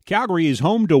Calgary is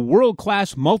home to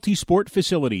world-class multi-sport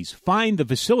facilities. Find the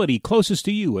facility closest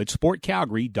to you at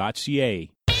sportcalgary.ca.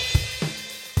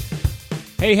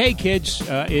 Hey, kids.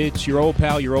 It's your old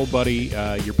pal, your old buddy,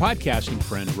 your podcasting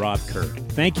friend, Rob Kerr.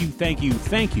 Thank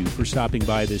you for stopping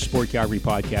by this Sport Calgary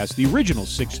podcast, the original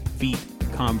 6 Feet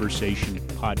Conversation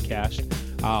podcast.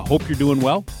 Hope you're doing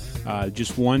well.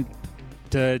 Just want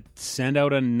to send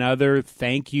out another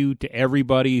thank you to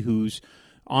everybody who's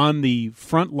on the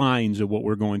front lines of what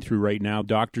we're going through right now.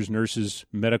 Doctors, nurses,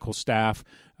 medical staff,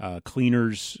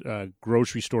 cleaners,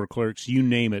 grocery store clerks, you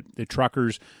name it, the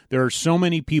truckers. There are so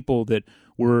many people that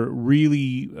we're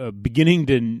really beginning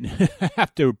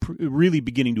to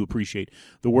appreciate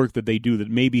the work that they do that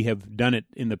maybe have done it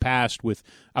in the past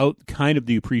without kind of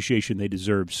the appreciation they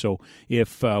deserve. So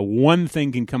if one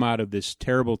thing can come out of this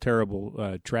terrible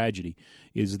tragedy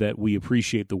is that we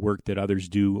appreciate the work that others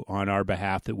do on our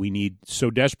behalf that we need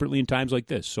so desperately in times like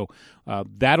this. So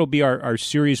that'll be our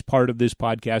serious part of this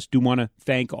podcast. Do want to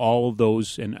thank all of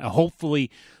those, and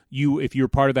hopefully if you're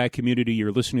part of that community,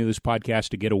 you're listening to this podcast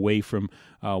to get away from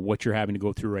what you're having to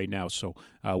go through right now. So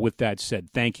with that said,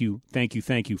 thank you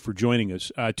for joining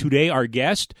us. Today, our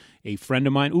guest, a friend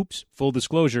of mine. Full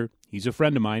disclosure, he's a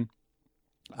friend of mine.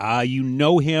 You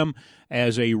know him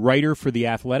as a writer for The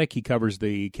Athletic. He covers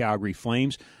the Calgary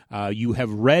Flames. You have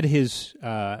read his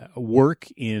work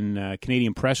in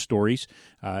Canadian Press Stories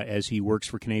as he works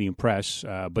for Canadian Press,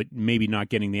 but maybe not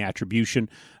getting the attribution.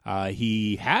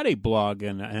 He had a blog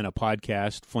and a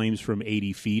podcast, Flames from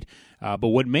 80 Feet. But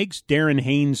what makes Darren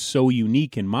Haynes so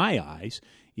unique in my eyes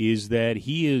is that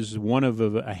he is one of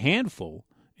a handful.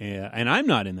 And I'm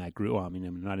not in that group. Well, I mean,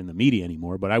 I'm not in the media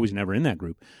anymore, but I was never in that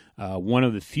group. One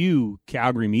of the few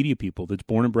Calgary media people that's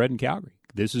born and bred in Calgary.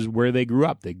 This is where they grew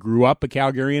up. They grew up a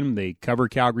Calgarian. They cover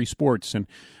Calgary sports. And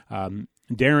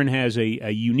Darren has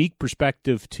a unique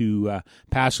perspective to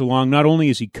pass along. Not only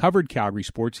has he covered Calgary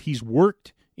sports, he's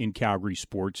worked in Calgary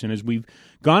sports. And as we've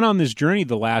gone on this journey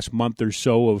the last month or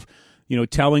so of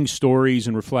telling stories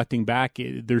and reflecting back,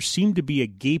 there seemed to be a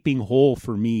gaping hole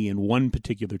for me in one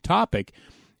particular topic.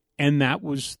 And that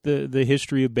was the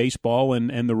history of baseball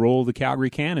and the role of the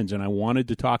Calgary Cannons. And I wanted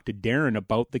to talk to Darren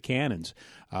about the Cannons.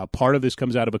 Part of this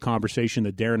comes out of a conversation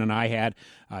that Darren and I had.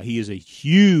 He is a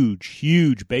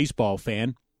huge baseball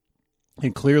fan.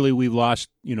 And clearly we've lost,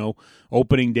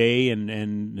 opening day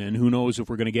and who knows if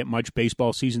we're going to get much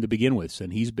baseball season to begin with.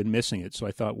 And he's been missing it. So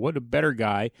I thought, what a better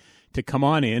guy to come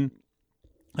on in.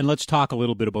 And let's talk a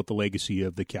little bit about the legacy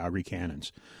of the Calgary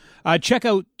Cannons. Check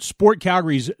out Sport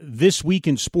Calgary's This Week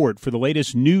in Sport for the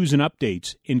latest news and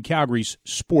updates in Calgary's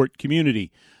sport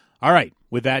community. All right,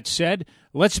 with that said,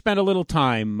 let's spend a little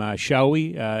time, shall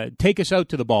we? Take us out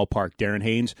to the ballpark, Darren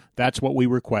Haynes. That's what we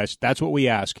request. That's what we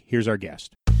ask. Here's our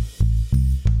guest.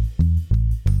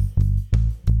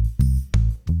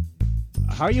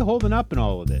 How are you holding up in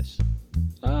all of this?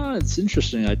 It's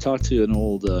interesting. I talked to an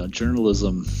old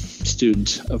journalism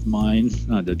student of mine,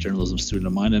 not a journalism student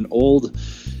of mine, an old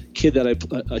kid that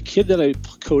I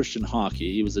coached in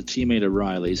hockey. He was a teammate of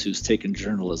Riley's who's taken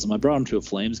journalism. I brought him to a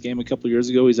Flames game a couple of years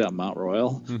ago. He's at Mount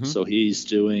Royal, so he's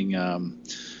doing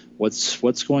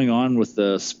what's going on with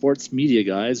the sports media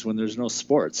guys when there's no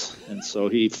sports. And so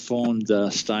he phoned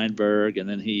Steinberg, and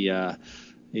then he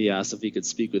asked if he could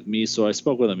speak with me. So I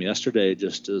spoke with him yesterday,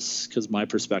 just because my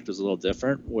perspective is a little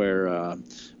different, where I'm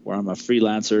a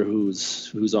freelancer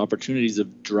whose opportunities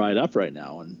have dried up right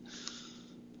now. And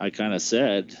I kind of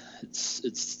said,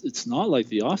 it's not like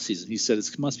the off season. He said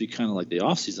it must be kind of like the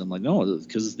off season. I'm like, no,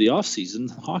 because the off season,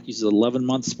 hockey's an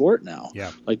 11-month sport now.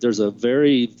 Yeah. Like there's a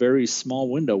very, very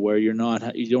small window where you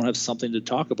don't have something to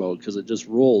talk about because it just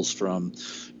rolls from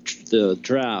the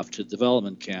draft to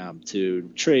development camp to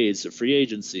trades to free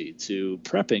agency to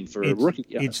prepping for rookie.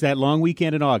 Yeah. It's that long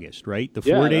weekend in August, right? The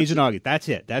 4 days in August. That's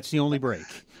it. That's the only break.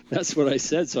 That's what I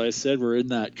said. So I said we're in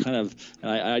that kind of,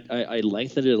 and I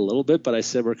lengthened it a little bit, but I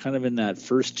said we're kind of in that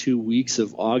first 2 weeks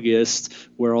of August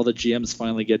where all the GMs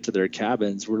finally get to their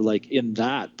cabins. We're like in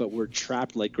that, but we're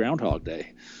trapped like Groundhog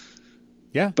Day.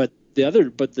 Yeah. But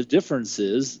the difference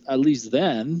is, at least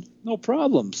then, no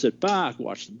problem. Sit back,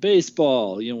 watch the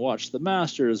baseball, watch the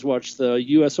Masters, watch the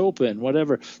U.S. Open,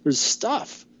 whatever. There's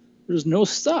stuff. There's no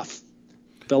stuff.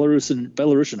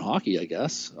 Belarusian hockey, I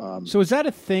guess. So is that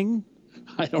a thing?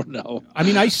 I don't know. I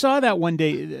mean, I saw that one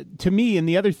day. To me, and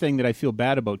the other thing that I feel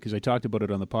bad about, because I talked about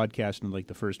it on the podcast in like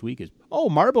the first week, is,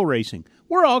 marble racing.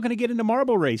 We're all going to get into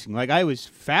marble racing. Like, I was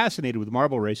fascinated with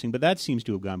marble racing, but that seems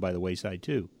to have gone by the wayside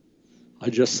too. I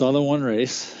just saw the one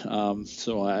race,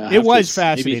 so I. It was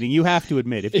fascinating. You have to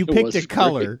admit, if you picked a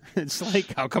color, it's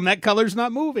like, how come that color's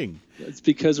not moving? It's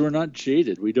because we're not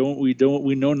jaded. We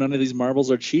know none of these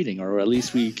marbles are cheating, or at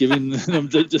least we giving them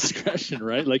the discretion,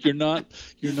 right? Like you're not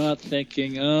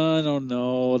thinking, oh, I don't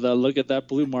know, look at that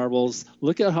blue marbles.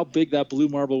 Look at how big that blue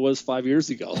marble was 5 years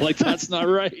ago. Like that's not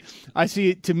right. I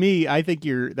see. To me, I think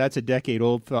that's a decade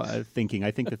old thinking.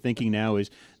 I think the thinking now is,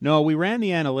 no, we ran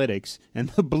the analytics and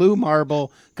the blue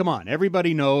marble. Come on,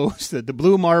 everybody knows that the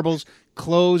blue marble's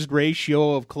closed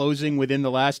ratio of closing within the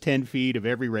last 10 feet of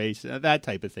every race, that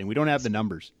type of thing. We don't have the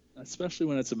numbers. Especially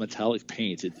when it's a metallic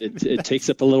paint, it takes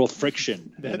up a little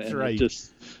friction. That's right.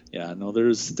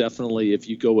 There's definitely, if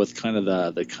you go with kind of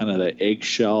the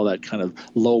eggshell, that kind of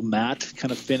low matte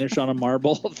kind of finish on a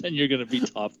marble, then you're going to be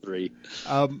top three.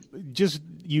 Just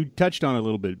you touched on it a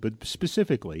little bit, but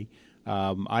specifically,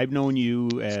 I've known you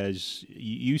as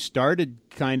you started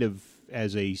kind of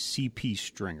as a CP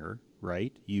stringer,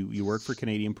 right? You worked for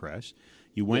Canadian Press.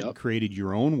 You went and created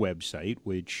your own website,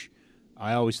 which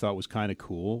I always thought was kind of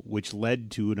cool, which led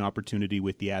to an opportunity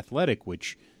with The Athletic,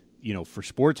 which, for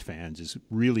sports fans is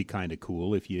really kind of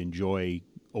cool if you enjoy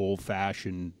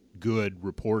old-fashioned, good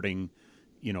reporting,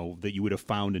 that you would have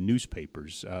found in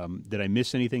newspapers. Did I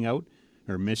miss anything out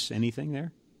or miss anything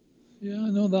there?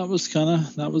 Yeah, no, that was kind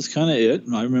of it.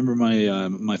 I remember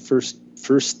my first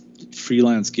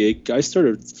freelance gig. I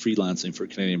started freelancing for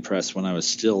Canadian Press when I was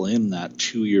still in that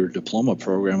 2-year diploma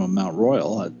program at Mount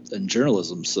Royal in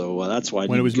journalism. So that's why it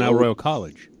was Mount Royal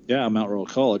College. Yeah, Mount Royal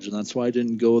College, and that's why I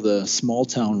didn't go the small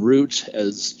town route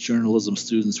as journalism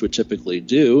students would typically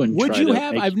do. And would you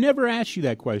have? I've never asked you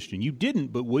that question. You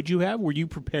didn't, but would you have? Were you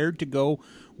prepared to go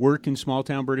work in small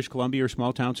town British Columbia or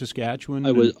small town Saskatchewan?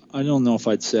 I don't know if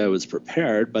I'd say I was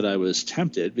prepared, but I was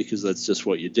tempted because that's just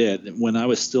what you did. When I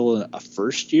was still a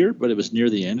first year, but it was near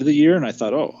the end of the year, and I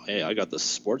thought, oh, hey, I got the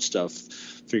sports stuff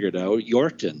figured out.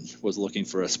 Yorkton was looking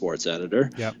for a sports editor,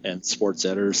 and sports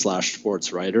editor /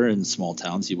 sports writer. In small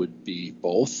towns, you would be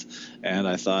both. And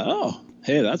I thought, oh,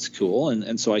 hey, that's cool.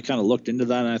 And so I kind of looked into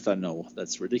that, and I thought, no,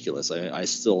 that's ridiculous. I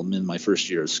still am in my first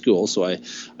year of school, so I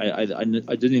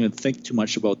didn't even think too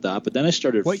much about that. But then I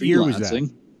started What freelancing. Year was that?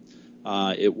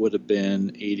 It would have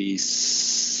been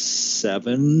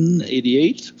 87,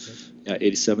 88. Yeah,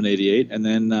 87, 88. And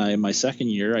then in my second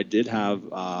year, I did have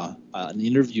an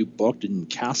interview booked in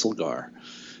Castlegar.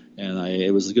 And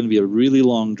it was going to be a really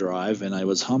long drive, and I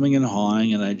was humming and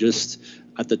hawing, and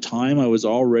at the time, I was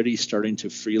already starting to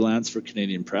freelance for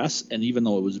Canadian Press, and even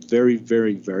though it was very,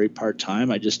 very, very part-time,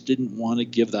 I just didn't want to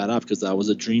give that up because that was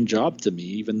a dream job to me,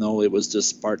 even though it was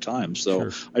just part-time.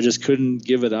 So sure. I just couldn't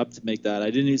give it up to make that.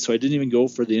 I didn't even go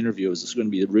for the interview. It was just going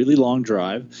to be a really long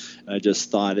drive, and I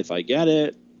just thought if I get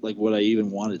it, like, would I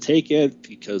even want to take it?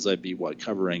 Because I'd be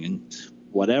covering and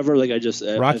whatever. Like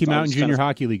Rocky Mountain Junior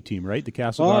Hockey League team, right? The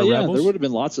Castlegar Rebels. There would have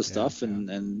been lots of stuff,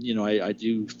 and I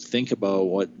do think about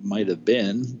what might have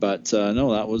been, but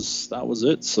no, that was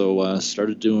it. So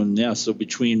started doing So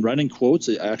between running quotes,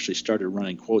 I actually started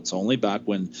running quotes only back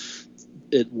when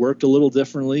it worked a little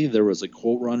differently. There was a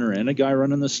quote runner and a guy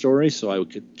running the story, so I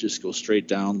could just go straight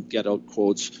down, get out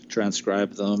quotes,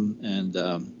 transcribe them, and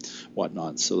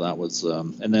whatnot. So that was,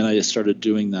 and then I just started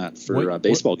doing that for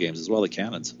baseball games as well, the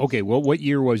Cannons. Okay, well, what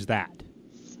year was that?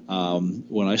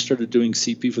 When I started doing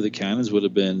CP for the Cannons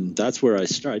that's where I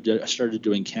started. I started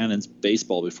doing Cannons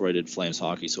baseball before I did Flames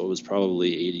hockey, so it was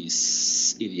probably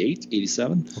 88,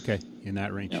 87. Okay, in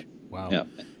that range. Yep. Wow. Yep.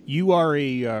 You are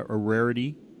a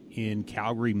rarity in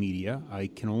Calgary media. I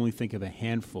can only think of a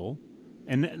handful.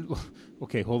 And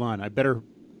okay, hold on. I better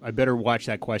watch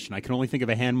that question. I can only think of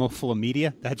a handful of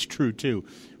media. That's true too.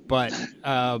 But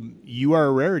you are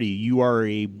a rarity. You are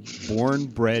a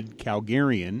born-bred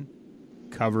Calgarian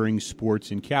covering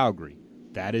sports in Calgary.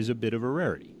 That is a bit of a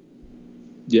rarity.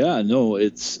 Yeah, no,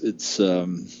 it's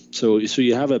so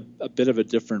you have a bit of a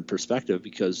different perspective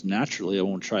because naturally I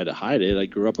won't try to hide it. I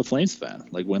grew up a Flames fan.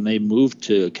 Like when they moved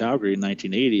to Calgary in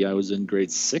 1980, I was in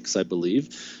grade 6, I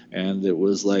believe, and it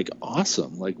was like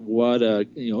awesome. Like what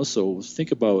so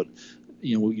think about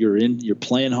you're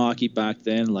playing hockey back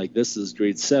then. Like this is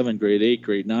grade 7, grade 8,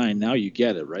 grade 9. Now you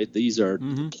get it, right? These are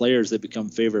players that become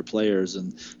favorite players,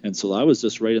 and so I was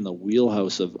just right in the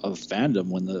wheelhouse of fandom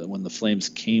when the Flames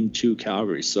came to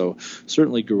Calgary. So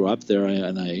certainly grew up there,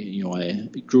 and I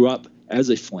grew up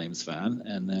as a Flames fan,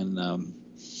 and then.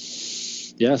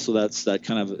 So that's that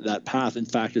kind of that path. In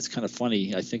fact, it's kind of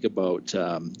funny. I think about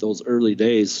those early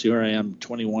days. Here I am,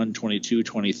 21, 22,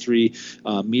 23.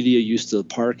 Media used to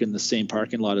park in the same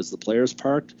parking lot as the players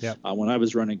parked. Yep. When I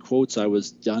was running quotes, I was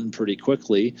done pretty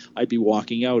quickly. I'd be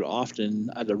walking out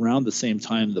often at around the same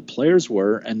time the players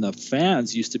were, and the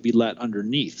fans used to be let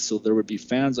underneath. So there would be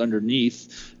fans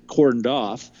underneath cordoned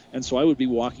off, and so I would be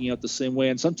walking out the same way.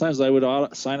 And sometimes I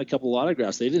would sign a couple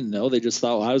autographs. They didn't know; they just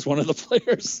thought I was one of the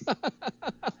players.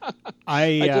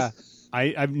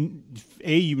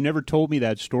 You've never told me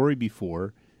that story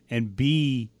before, and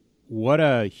B, what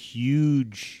a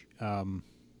huge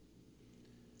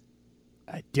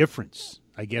difference,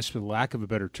 I guess, for the lack of a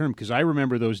better term, because I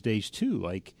remember those days too.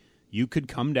 Like, you could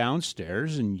come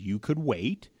downstairs and you could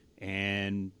wait,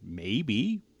 and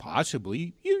maybe,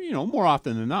 possibly, you know, more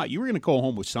often than not, you were going to go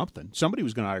home with something. Somebody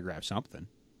was going to autograph something.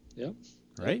 Yep.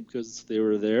 Right? Because they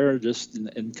were there just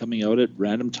and coming out at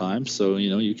random times. So, you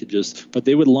know, you could just, but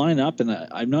they would line up, and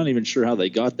I'm not even sure how they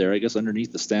got there. I guess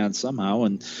underneath the stand somehow.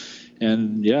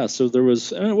 And yeah, so there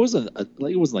was, and it wasn't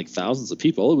like thousands of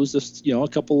people. It was just, you know, a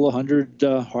couple of hundred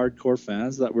hardcore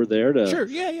fans that were there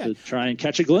to try and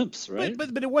catch a glimpse, right?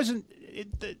 But it wasn't.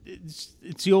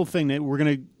 It's the old thing that we're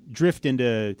going to drift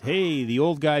into. Hey, the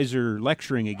old guys are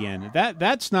lecturing again.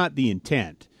 That's not the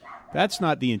intent. That's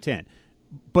not the intent.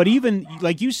 But even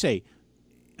like you say,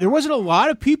 there wasn't a lot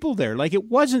of people there. Like, it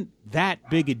wasn't that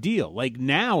big a deal. Like,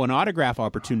 now an autograph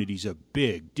opportunity is a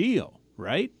big deal,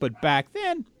 right? But back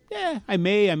then, I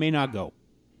may not go.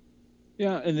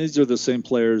 Yeah, and these are the same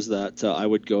players that I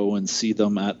would go and see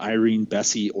them at Irene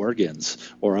Bessie Organs,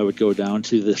 or I would go down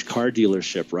to the car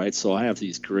dealership, right? So I have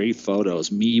these great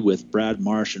photos, me with Brad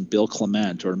Marsh and Bill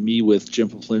Clement, or me with Jim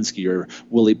Poplinski or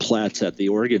Willie Platt at the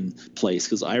organ place,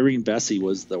 because Irene Bessie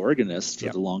was the organist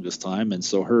for the longest time, and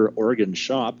so her organ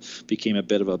shop became a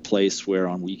bit of a place where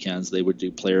on weekends they would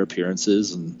do player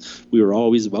appearances, and we were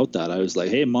always about that. I was like,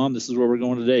 hey, Mom, this is where we're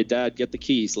going today. Dad, get the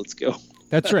keys. Let's go.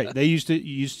 That's right. You used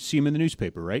to see him in the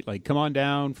newspaper, right? Like, come on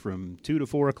down from 2 to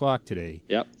 4 o'clock today.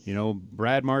 Yep. You know,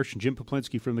 Brad Marsh and Jim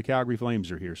Poplinski from the Calgary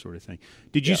Flames are here, sort of thing.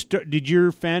 Did you did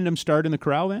your fandom start in the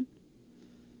Corral then?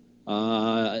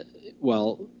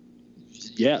 Well,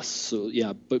 yes. So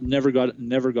yeah, but never got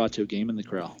to a game in the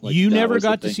Corral. Like, you never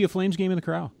got to see a Flames game in the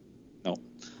Corral? No.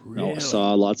 Really? No,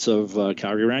 saw lots of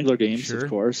Calgary Wrangler games, sure, of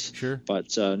course. Sure.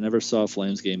 But never saw a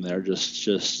Flames game there. Just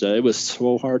it was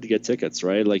so hard to get tickets,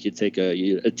 right? Like, you take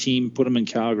a team, put them in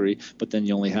Calgary, but then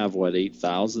you only have,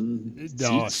 8,000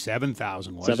 No,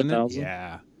 7,000, wasn't 7,000? it?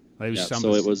 Yeah. It was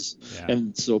so it was,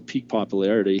 and so peak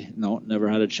popularity, no, never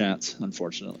had a chance,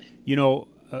 unfortunately. You know,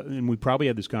 and we probably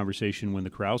had this conversation when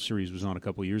the Corral series was on a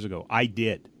couple of years ago. I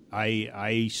did.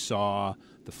 I saw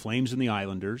the Flames and the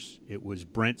Islanders. It was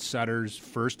Brent Sutter's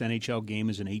first NHL game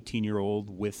as an 18-year-old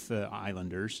with the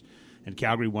Islanders, and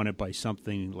Calgary won it by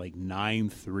something like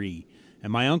 9-3.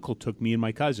 And my uncle took me and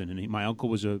my cousin, and my uncle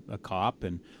was a cop,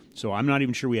 and so I'm not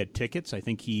even sure we had tickets. I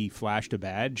think he flashed a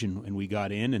badge, and we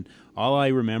got in, and all I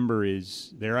remember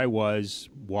is there I was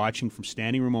watching from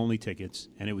standing room only tickets,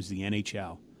 and it was the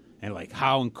NHL. And like,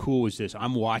 how cool is this?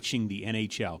 I'm watching the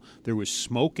NHL. There was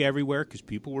smoke everywhere because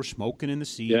people were smoking in the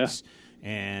seats.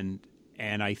 Yeah.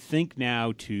 And I think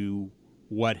now to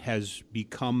what has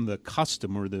become the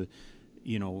custom or the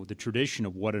tradition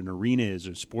of what an arena is,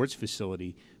 a sports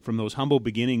facility, from those humble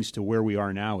beginnings to where we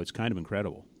are now, it's kind of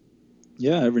incredible.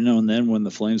 Yeah, every now and then when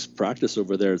the Flames practice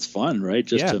over there, it's fun, right?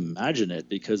 Just to imagine it,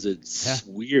 because it's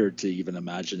weird to even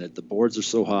imagine it. The boards are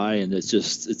so high, and it's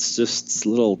just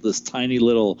this tiny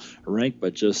little rink,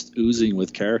 but just oozing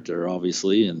with character,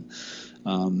 obviously. And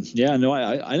I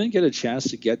didn't get a chance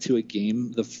to get to a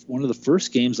game. One of the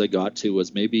first games I got to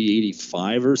was maybe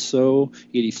 85 or so,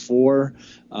 84.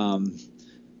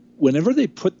 Whenever they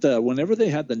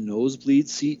had the nosebleed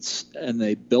seats and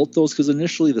they built those, because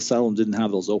initially the Saddledome didn't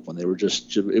have those open. It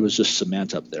was just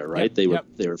cement up there, right? They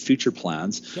were future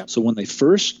plans. Yep. So when they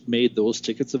first made those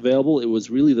tickets available, it was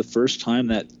really the first time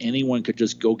that anyone could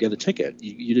just go get a ticket.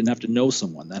 You didn't have to know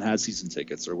someone that had season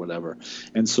tickets or whatever.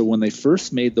 And so when they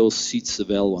first made those seats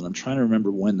available, and I'm trying to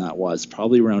remember when that was,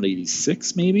 probably around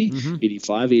 86 maybe,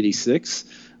 85, 86.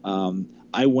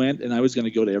 I went, and I was going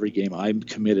to go to every game. I'm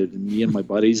committed, and me and my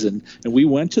buddies, and we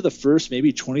went to the first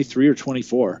maybe 23 or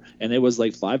 24, and it was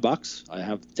like $5. I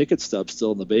have ticket stubs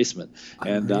still in the basement,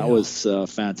 and that was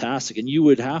fantastic. And you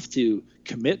would have to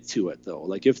commit to it, though.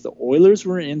 Like, if the Oilers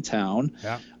were in town,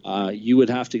 you would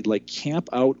have to camp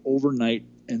out overnight.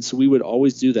 And so we would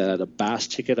always do that at a Bass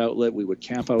ticket outlet. We would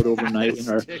camp out overnight in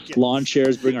our lawn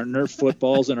chairs, bring our Nerf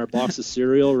footballs and our box of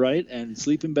cereal, right, and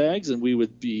sleeping bags, and we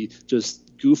would be just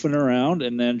goofing around.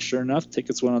 And then sure enough,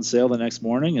 tickets went on sale the next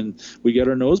morning, and we got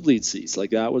our nosebleed seats. Like,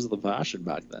 that was the fashion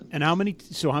back then. And how many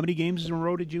games in a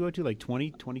row did you go to? Like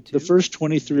 20, 22? The first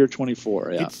 23 or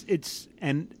 24, yeah.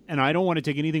 And I don't want to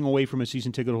take anything away from a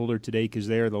season ticket holder today, because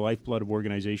they are the lifeblood of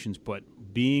organizations, but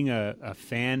being a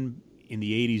fan in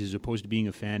the 80s as opposed to being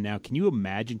a fan now, can you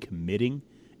imagine committing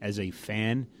as a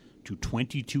fan to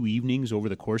 22 evenings over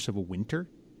the course of a winter?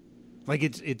 Like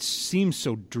it seems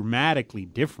so dramatically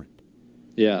different.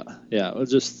 Yeah. Well,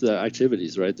 just the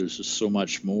activities, right? There's just so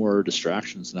much more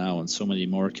distractions now, and so many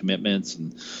more commitments.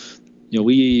 And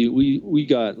we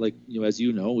got, like, as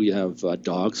we have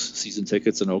dogs season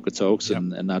tickets in Okotoks,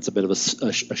 Yep. and that's a bit of a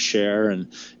share.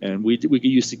 And we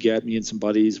used to get, me and some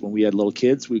buddies, when we had little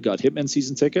kids, we got Hitmen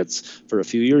season tickets for a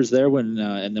few years there, and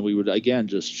then we would again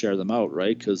just share them out,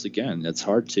 right? Because again, it's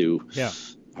hard to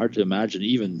imagine,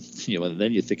 even, and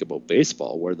then you think about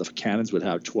baseball, where the Cannons would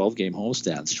have 12-game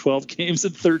homestands, 12 games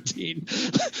in 13.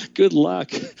 Good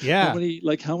luck. Yeah.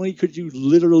 How many could you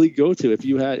literally go to if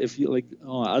you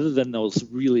other than those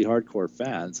really hardcore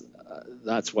fans?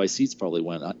 That's why seats probably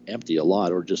went empty a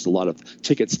lot, or just a lot of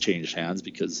tickets changed hands,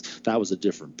 because that was a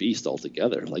different beast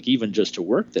altogether. Like, even just to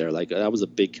work there, like, that was a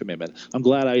big commitment. I'm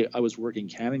glad I was working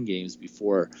Cannon games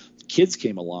before kids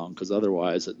came along, because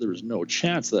otherwise there was no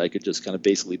chance that I could just kind of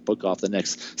basically book off the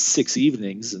next 6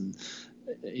 evenings and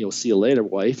see you later,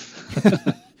 wife.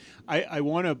 I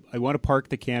want to park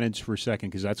the Cannons for a second,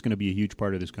 because that's going to be a huge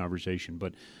part of this conversation.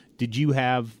 But did you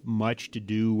have much to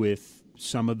do with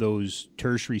some of those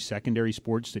tertiary, secondary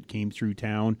sports that came through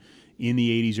town in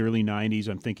the 80s, early 90s?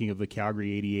 I'm thinking of the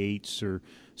Calgary 88s, or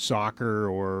soccer,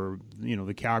 or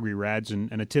the Calgary Rads,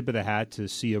 and a tip of the hat to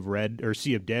Sea of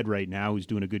Dead right now, who's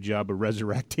doing a good job of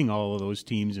resurrecting all of those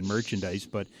teams and merchandise.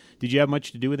 But did you have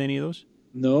much to do with any of those?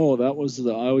 No, that was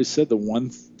I always said the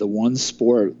one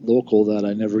sport local that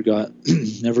I never got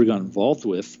involved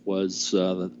with was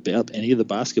any of the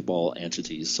basketball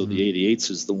entities. So the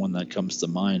 88s is the one that comes to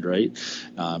mind, right?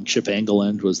 Chip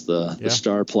Engeland was the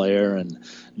star player, and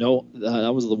no,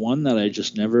 that was the one that I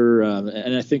just never.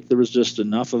 And I think there was just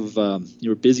enough of you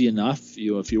were busy enough.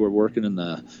 If you were working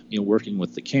working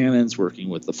with the Cannons, working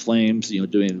with the Flames,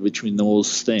 doing between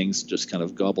those things, just kind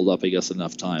of gobbled up, I guess,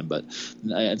 enough time. But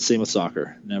and same with soccer.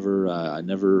 I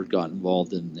never got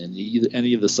involved in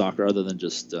any of the soccer other than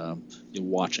just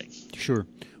watching. Sure.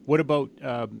 What about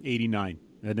 89?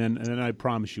 And then I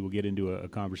promise you we'll get into a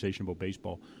conversation about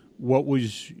baseball. What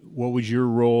was your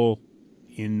role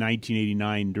in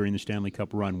 1989 during the Stanley Cup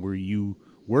run? Were you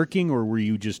working, or were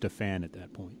you just a fan at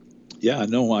that point? Yeah,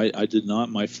 no, I did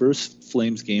not. My first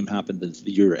Flames game happened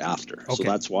the year after. Okay. So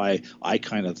that's why I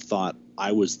kind of thought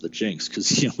I was the jinx, because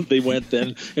they went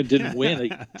then and didn't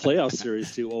win a playoff series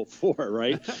to 2004,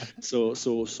 right? So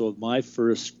my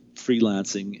first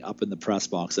freelancing up in the press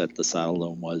box at the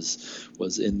Saddledome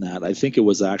was in that. I think it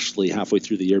was actually halfway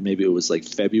through the year. Maybe it was like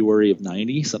February of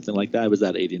 90, something like that. It was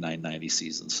that 89-90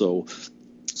 season.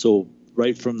 So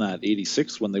right from that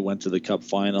 86 when they went to the Cup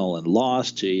final and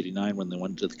lost, to 89 when they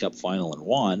went to the Cup final and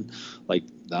won, like,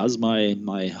 that was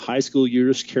my high school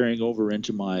years carrying over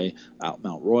into my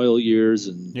Mount Royal years.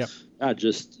 And I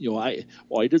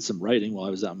did some writing while I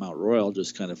was at Mount Royal,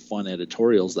 just kind of fun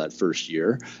editorials that first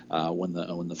year when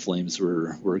the Flames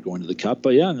were going to the Cup.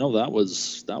 But that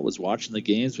was watching the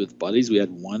games with buddies. We had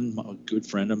a good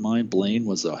friend of mine, Blaine,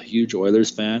 was a huge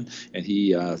Oilers fan, and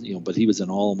he but he was in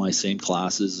all of my same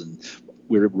classes, and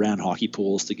we ran hockey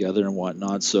pools together and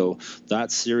whatnot. So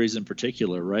that series in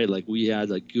particular, right? Like, we had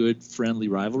a good friendly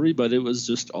rivalry, but it was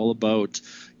just all about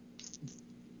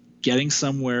getting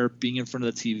somewhere, being in front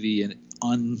of the TV, and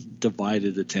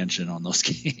undivided attention on those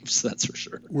games. That's for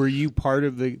sure. Were you part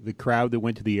of the crowd that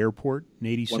went to the airport in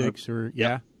 86? Or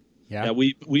Yeah,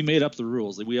 we made up the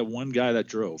rules. We had one guy that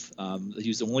drove. He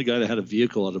was the only guy that had a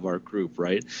vehicle out of our group,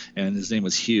 right? And his name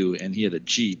was Hugh, and he had a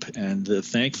Jeep. And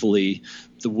thankfully,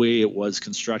 the way it was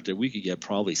constructed, we could get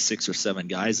probably 6 or 7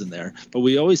 guys in there. But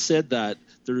we always said that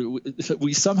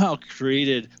we somehow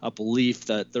created a belief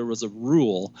that there was a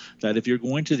rule that if you're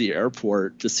going to the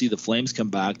airport to see the Flames come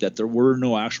back, that there were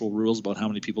no actual rules about how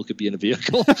many people could be in a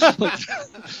vehicle. Like,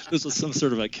 this was some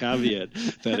sort of a caveat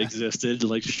that existed.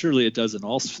 Like, surely it does in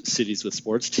all cities with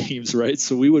sports teams, right?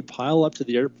 So we would pile up to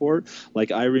the airport.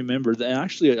 Like, I remember that.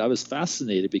 Actually, I was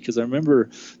fascinated because I remember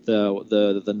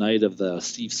the night of the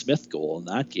Steve Smith goal in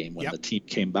that game when the team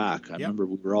came back. I remember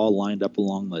we were all lined up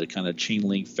along the kind of chain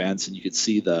link fence, and you could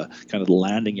see the kind of the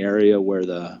landing area where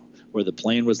the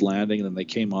plane was landing, and then they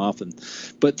came off.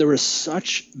 But there was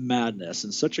such madness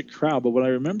and such a crowd. But what I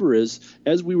remember is,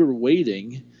 as we were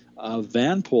waiting, a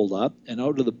van pulled up, and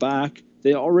out of the back,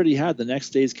 they already had the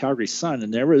next day's Calgary Sun,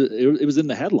 and it was in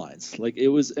the headlines. Like, it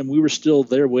was, and we were still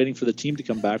there waiting for the team to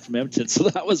come back from Edmonton. So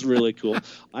that was really cool.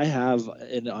 I have,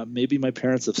 and maybe my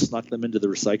parents have snuck them into the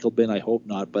recycle bin. I hope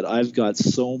not, but I've got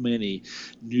so many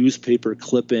newspaper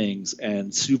clippings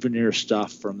and souvenir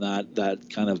stuff from that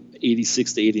kind of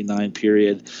 86 to 89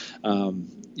 period.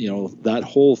 That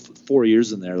whole 4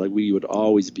 years in there, like, we would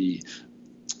always be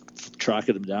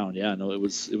tracking them down. Yeah, no, it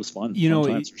was fun. You fun know,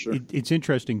 times for sure. it's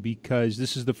interesting because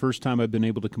this is the first time I've been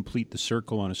able to complete the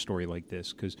circle on a story like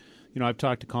this. Because I've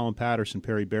talked to Colin Patterson,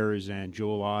 Perry Berrazan,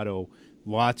 Joel Otto,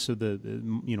 lots of the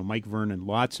Mike Vernon,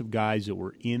 lots of guys that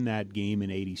were in that game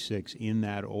in '86, in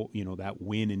that that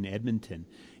win in Edmonton,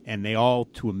 and they all,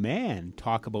 to a man,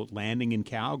 talk about landing in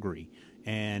Calgary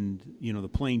and the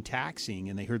plane taxiing,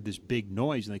 and they heard this big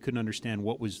noise and they couldn't understand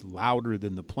what was louder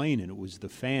than the plane, and it was the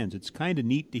fans. It's kind of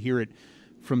neat to hear it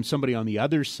from somebody on the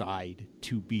other side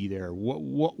to be there.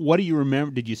 What do you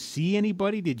remember? Did you see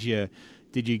anybody? Did you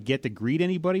get to greet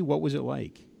anybody? What was it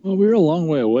like? Well, we were a long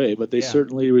way away, but they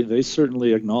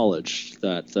certainly acknowledged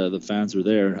that the fans were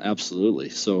there. Absolutely.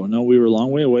 So no, we were a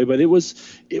long way away, but it was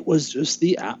just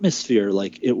the atmosphere.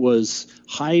 Like, it was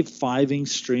high-fiving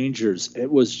strangers.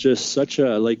 It was just such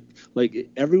a like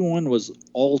everyone was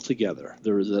all together.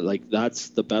 There was that's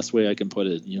the best way I can put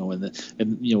it.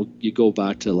 And you go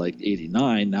back to like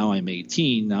 '89. Now I'm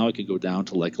 18. Now I could go down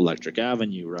to like Electric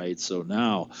Avenue, right? So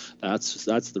now that's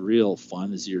the real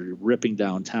fun, is you're ripping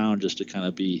downtown just to kind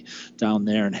of be down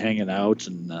there and hanging out.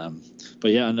 And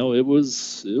but yeah, no, it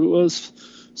was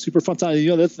super fun time.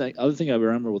 The other thing I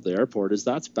remember with the airport is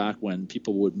that's back when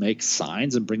people would make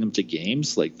signs and bring them to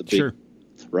games, like the big. Sure.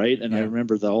 Right. And yeah. I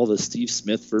remember all the Steve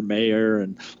Smith for mayor,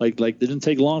 and like it didn't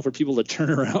take long for people to turn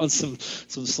around some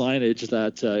signage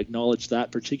that acknowledged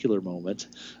that particular moment.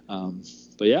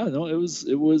 But yeah, no, it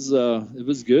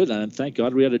was good, and thank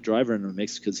God we had a driver in the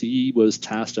mix, because he was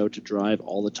tasked out to drive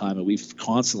all the time, and we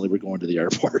constantly were going to the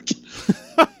airport.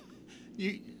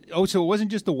 So it wasn't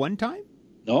just the one time?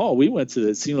 No, we went to.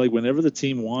 It seemed like whenever the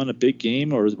team won a big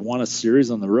game or won a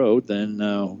series on the road, then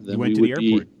we went to the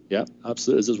airport. Yeah,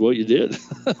 absolutely. This is what you did.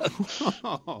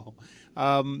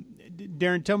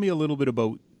 Darren, tell me a little bit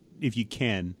about, if you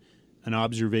can, an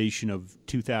observation of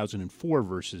 2004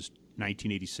 versus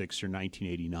 1986 or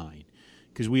 1989.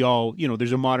 Because we all,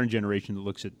 there's a modern generation that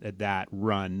looks at that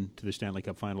run to the Stanley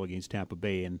Cup final against Tampa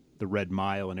Bay and the Red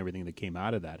Mile and everything that came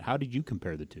out of that. How did you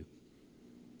compare the two?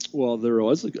 Well, there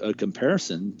was a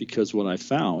comparison, because what I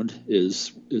found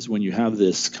is when you have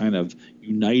this kind of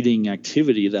uniting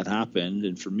activity that happened,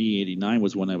 and for me, '89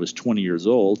 was when I was 20 years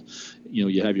old.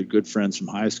 You have your good friends from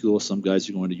high school, some guys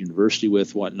you're going to university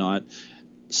with, whatnot.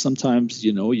 Sometimes,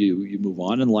 you move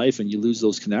on in life and you lose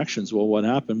those connections. Well, what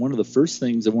happened? One of the first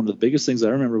things, and one of the biggest things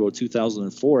I remember about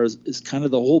 2004 is kind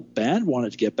of the whole band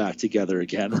wanted to get back together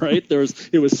again, right?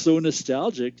 It was so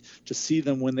nostalgic to see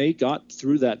them when they got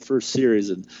through that first series.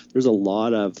 And there's a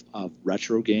lot of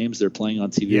retro games they're playing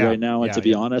on TV right now. And to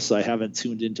be honest, I haven't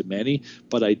tuned into many,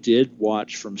 but I did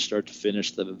watch from start to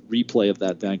finish the replay of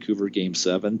that Vancouver Game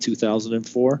 7,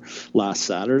 2004, last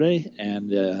Saturday.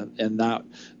 And that,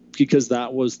 because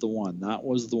that was the one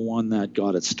that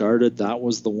got it started. That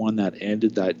was the one that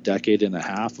ended that decade and a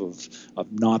half of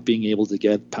not being able to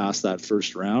get past that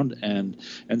first round. And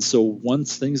so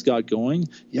once things got going,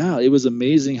 it was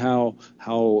amazing how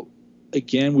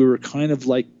again, we were kind of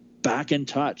like back in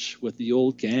touch with the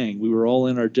old gang. We were all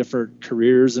in our different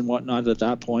careers and whatnot at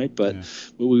that point, but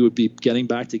we would be getting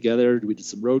back together. We did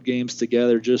some road games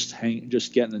together, just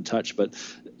getting in touch. But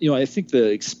I think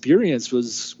the experience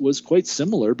was quite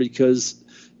similar, because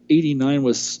 '89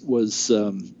 was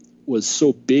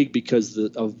so big because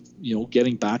of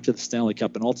getting back to the Stanley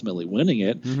Cup and ultimately winning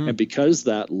it, and because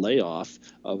that layoff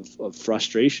of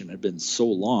frustration had been so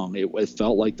long, it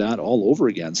felt like that all over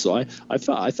again. So I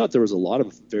thought there was a lot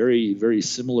of very, very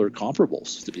similar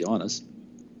comparables, to be honest.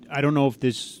 I don't know if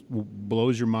this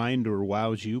blows your mind or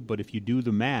wows you, but if you do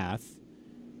the math,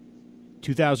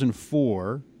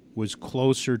 2004 was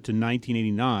closer to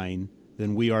 1989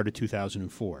 than we are to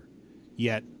 2004.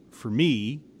 Yet, for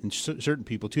me and certain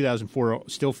people, 2004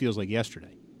 still feels like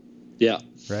yesterday. Yeah.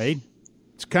 Right?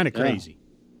 It's kind of crazy.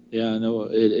 Yeah, no,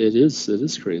 it is. It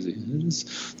is crazy.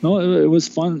 It was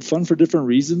fun for different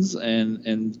reasons,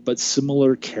 but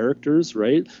similar characters,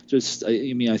 right?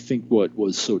 I think what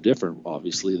was so different,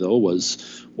 obviously, though,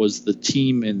 was the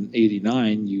team in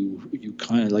 '89. You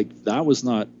kind of like, that was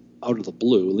not out of the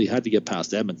blue. We had to get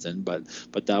past Edmonton, but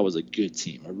that was a good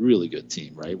team, a really good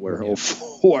team, right? Where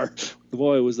 04,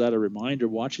 boy, was that a reminder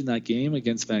watching that game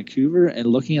against Vancouver and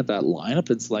looking at that lineup.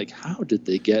 It's like, how did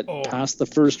they get past the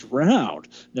first round?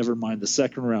 Never mind the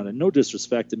second round. And no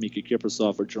disrespect to Mika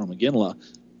Kiprusoff or Joe McGinley,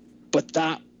 but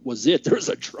that was it. There was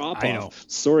a drop-off.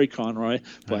 Sorry, Conroy,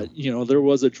 but there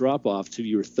was a drop-off to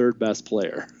your third best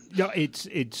player. No,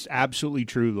 it's absolutely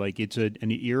true. Like, it's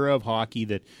an era of hockey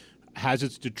that has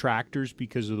its detractors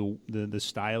because of the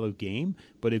style of game.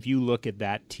 But if you look at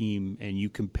that team and you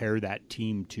compare that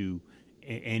team to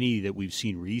any that we've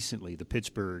seen recently, the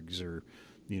Pittsburghs or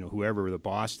whoever, the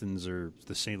Bostons or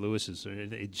the St. Louis's.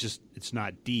 It's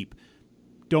not deep.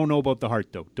 Don't know about the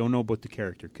heart, though. Don't know about the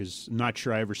character, because I'm not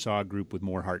sure I ever saw a group with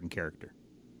more heart and character.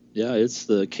 Yeah, it's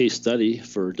the case study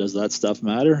for does that stuff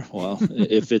matter? Well,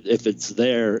 if it's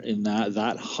there in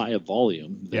that high a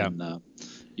volume, then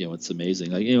it's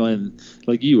amazing. And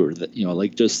like you were,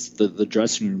 like just the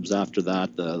dressing rooms after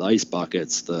that, the ice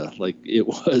buckets, it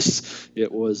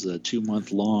was a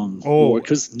 2-month long.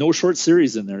 Because no short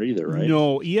series in there either, right?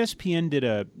 No, ESPN did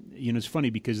it's funny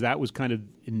because that was kind of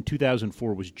in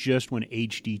 2004 was just when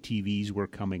HD TVs were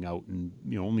coming out, and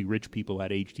only rich people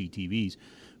had HD TVs.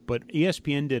 But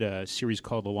ESPN did a series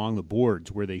called Along the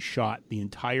Boards where they shot the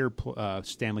entire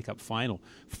Stanley Cup final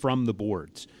from the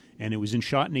boards. And it was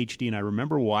shot in HD, and I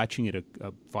remember watching it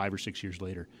 5 or 6 years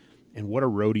later. And what a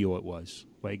rodeo it was.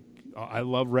 Like, I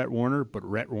love Rhett Warrener, but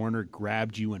Rhett Warrener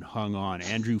grabbed you and hung on.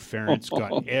 Andrew Ference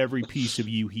got every piece of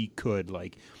you he could.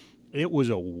 Like, it was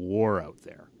a war out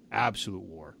there. Absolute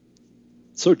war.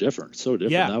 So different.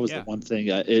 Yeah, that was the one thing.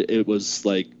 It was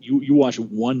like you watch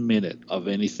 1 minute of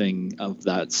anything of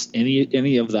that,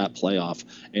 any of that playoff,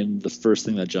 and the first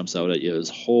thing that jumps out at you is,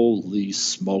 holy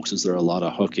smokes, is there a lot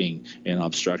of hooking and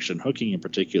obstruction? Hooking in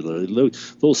particular.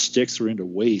 Those sticks were into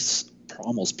wastes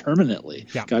almost permanently.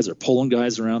 Yeah. Guys are pulling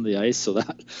guys around the ice, so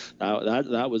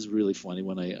that was really funny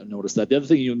when I noticed that. The other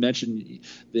thing you mentioned,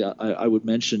 I would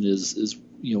mention is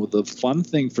the fun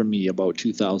thing for me about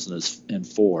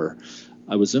 2004.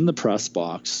 I was in the press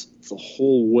box the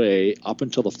whole way up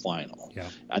until the final. Yeah.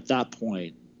 At that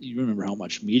point, you remember how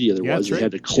much media there was. Right. They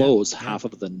had to close half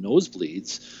of the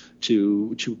nosebleeds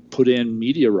to put in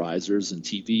media risers and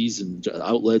TVs and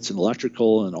outlets and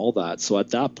electrical and all that. So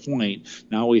at that point,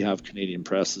 now we have Canadian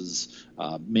Press's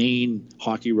main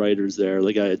hockey writers there.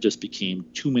 Like, it just became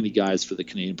too many guys for the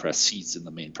Canadian Press seats in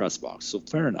the main press box. So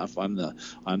fair enough. I'm the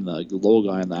low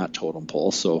guy in that totem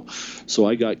pole. So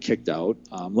I got kicked out.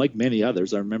 Like many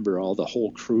others, I remember the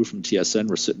whole crew from TSN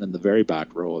were sitting in the very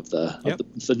back row of the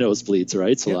nosebleeds,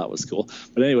 right? So that was cool.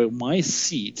 But anyway, my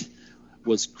seat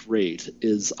was great.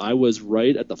 I was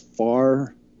right at the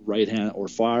far right hand or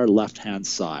far left hand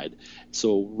side.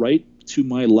 So right to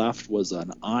my left was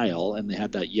an aisle, and they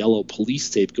had that yellow police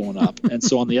tape going up. And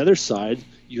so on the other side,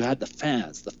 you had the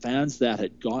fans that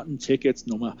had gotten tickets.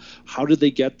 No matter how did they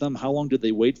get them? How long did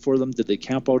they wait for them? Did they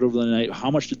camp out over the night?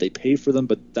 How much did they pay for them?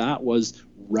 But that was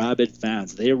rabid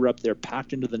fans. They were up there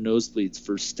packed into the nosebleeds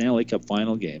for Stanley Cup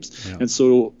final games. Yeah. And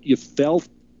so you felt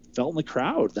in the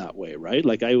crowd that way, right?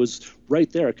 Like, I was right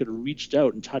there. I could have reached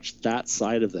out and touched that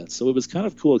side of that. So it was kind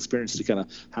of a cool experience to kind of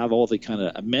have all the kind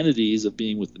of amenities of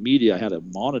being with the media. I had a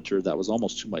monitor that was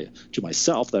almost to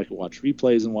myself that I could watch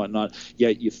replays and whatnot,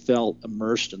 yet you felt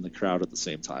immersed in the crowd at the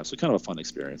same time. So kind of a fun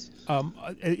experience.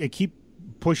 I keep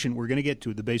pushing. We're going to get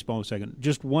to the baseball in a second.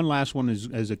 Just one last one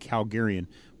as a Calgarian.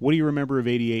 What do you remember of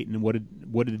 '88, and what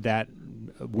did that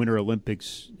Winter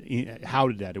Olympics, how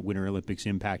did that Winter Olympics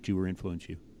impact you or influence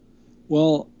you?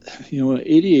 Well,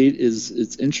 88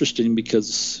 it's interesting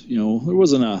because, there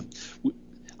wasn't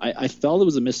I felt it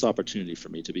was a missed opportunity for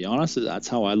me, to be honest. That's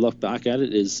how I look back at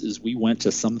it is we went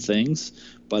to some things,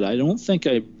 but I don't think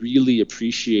I really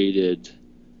appreciated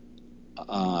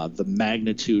the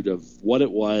magnitude of what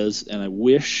it was. And I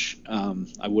wish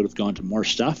I would have gone to more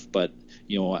stuff, but,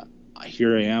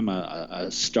 here I am, a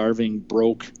starving,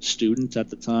 broke student at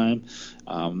the time,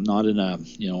 not in a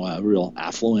real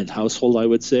affluent household, I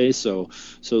would say. So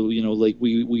like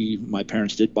my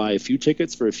parents did buy a few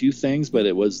tickets for a few things, but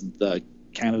it was the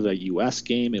Canada-U.S.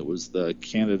 game. It was the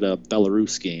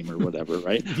Canada-Belarus game or whatever,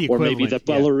 right? Or maybe the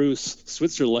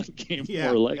Belarus-Switzerland game,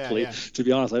 more likely. Yeah. To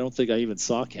be honest, I don't think I even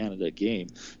saw Canada game.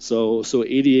 So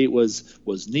 88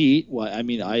 was neat. Well, I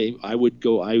mean, I would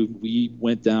go. We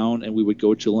went down and we would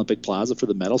go to Olympic Plaza for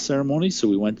the medal ceremony. So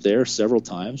we went there several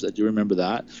times. I do remember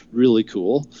that. Really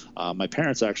cool. My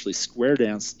parents actually square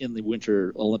danced in the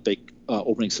Winter Olympic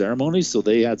opening ceremonies, so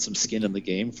they had some skin in the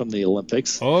game from the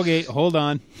Olympics. Okay, hold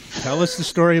on. Tell us the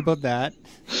story about that.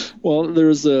 Well, there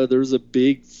was a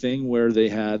big thing where they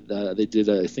had they did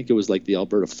I think it was like the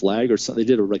Alberta flag or something.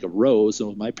 They did like a rose.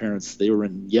 So my parents, they were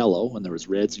in yellow, and there was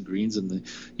reds and greens, and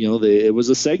it was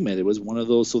a segment. It was one of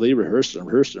those. So they rehearsed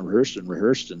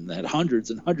and had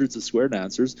hundreds and hundreds of square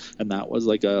dancers, and that was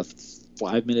like a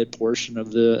 5-minute portion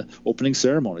of the opening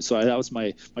ceremony. So that was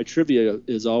my trivia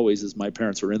is my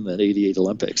parents were in the 88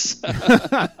 Olympics.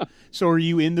 So are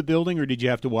you in the building, or did you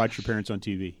have to watch your parents on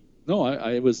TV? No,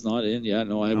 I was not in. Yeah,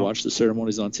 no, I watched the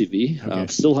ceremonies on TV. Okay.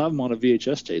 Still have them on a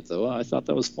VHS tape, though. I thought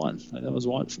that was fun. I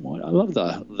loved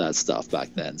that stuff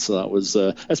back then. So that was,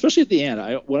 especially at the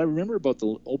end. What I remember about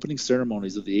the opening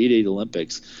ceremonies of the 88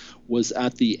 Olympics was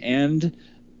at the end,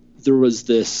 there was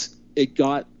this. It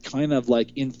got kind of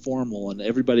like informal, and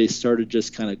everybody started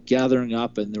just kind of gathering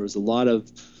up, and there was a lot of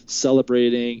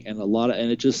celebrating and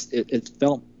it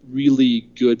felt really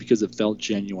good because it felt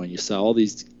genuine. You saw all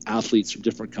these athletes from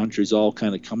different countries all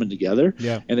kind of coming together,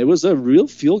 and it was a real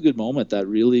feel-good moment that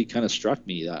really kind of struck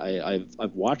me.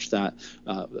 I've watched that,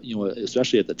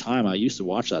 especially at the time. I used to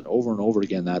watch that over and over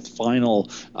again. That final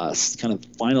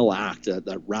final act,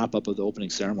 that wrap-up of the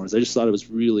opening ceremonies. I just thought it was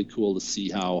really cool to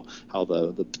see how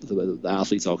the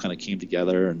athletes all kind of came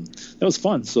together, and that was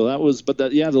fun. So that was,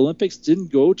 the Olympics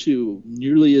didn't go to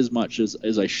nearly as much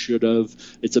as I should have.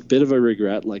 It's a bit of a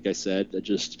regret, like I said.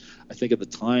 I think at the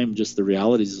time, just the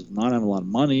realities of not having a lot of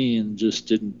money and just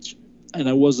didn't, and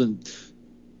I wasn't,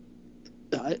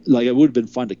 it would have been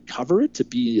fun to cover it, to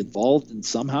be involved in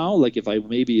somehow. Like if I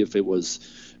was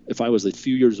a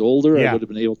few years older, I would have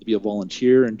been able to be a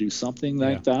volunteer and do something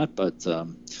like that. But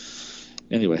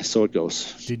anyway, so it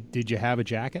goes. Did you have a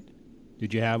jacket?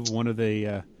 Did you have one of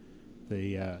the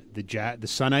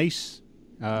Sun Ice?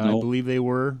 No. I believe they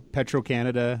were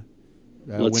Petro-Canada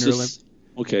Winter Olympics.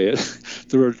 Okay,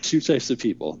 there are two types of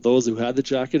people: those who had the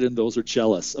jacket and those who are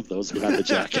jealous of those who had the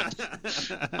jacket.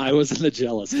 I was in the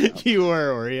jealous camp. You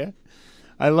were you?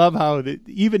 I love how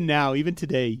even now, even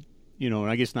today, and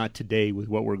I guess not today with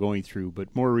what we're going through,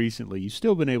 but more recently, you've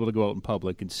still been able to go out in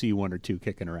public and see one or two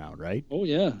kicking around, right? Oh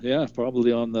yeah,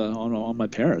 probably on my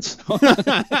parents.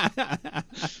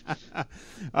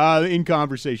 In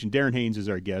conversation, Darren Haynes is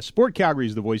our guest. Sport Calgary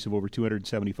is the voice of over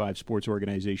 275 sports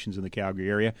organizations in the Calgary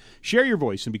area. Share your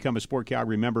voice and become a Sport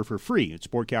Calgary member for free at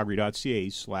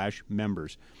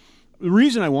sportcalgary.ca/members. The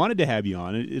reason I wanted to have you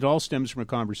on, it all stems from a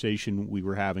conversation we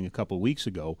were having a couple of weeks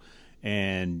ago,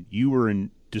 and you were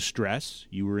in distress.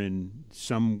 You were in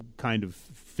some kind of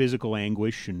physical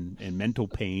anguish and mental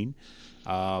pain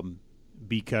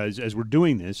because as we're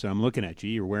doing this, I'm looking at you,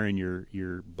 you're wearing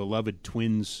your beloved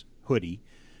Twins hoodie.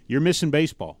 You're missing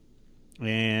baseball.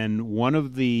 And one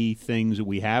of the things that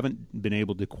we haven't been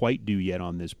able to quite do yet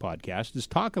on this podcast is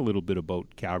talk a little bit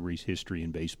about Calgary's history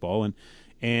in baseball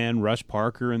and Russ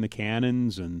Parker and the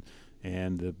Cannons and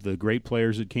the great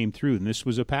players that came through. And this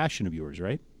was a passion of yours,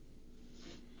 right?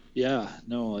 Yeah,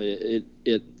 no, I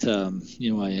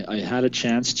had a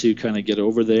chance to kind of get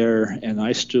over there, and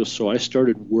I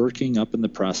started working up in the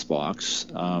press box,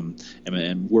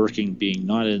 and working being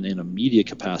not in a media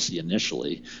capacity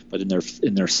initially, but in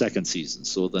their second season.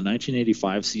 So the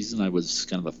 1985 season, I was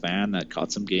kind of a fan that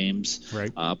caught some games,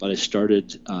 right. But I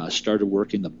started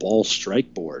working the ball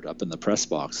strike board up in the press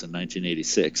box in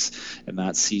 1986, and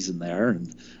that season there,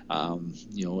 and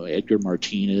Edgar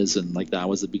Martinez, and that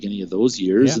was the beginning of those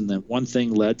years. Yeah. And then one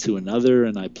thing led to another,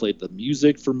 and I played the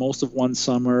music for most of one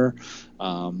summer.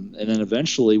 And then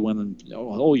eventually when,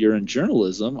 you're in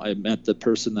journalism, I met the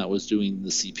person that was doing the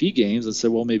CP games and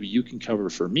said, well, maybe you can cover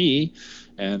for me.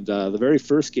 And the very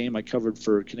first game I covered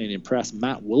for Canadian Press,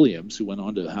 Matt Williams, who went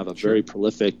on to have a very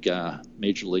prolific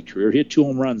major league career. He had 2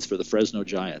 home runs for the Fresno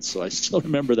Giants. So I still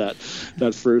remember that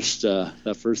first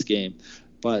game.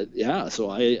 But yeah, so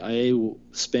I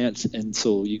spent, and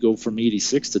so you go from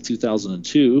 86 to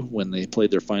 2002 when they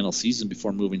played their final season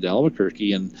before moving to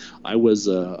Albuquerque, and I was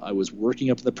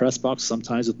working up in the press box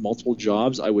sometimes with multiple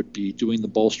jobs. I would be doing the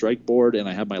ball strike board, and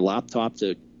I had my laptop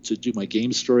to do my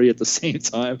game story at the same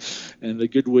time. And a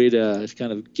good way to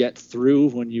kind of get through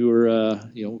when you were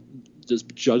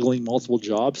just juggling multiple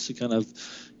jobs to kind of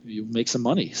you make some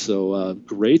money. So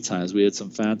great times. We had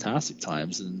some fantastic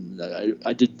times, and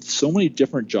I did so many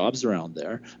different jobs around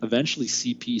there. Eventually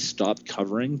CP stopped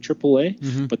covering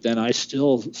AAA, but then I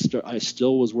still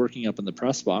was working up in the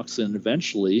press box, and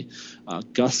eventually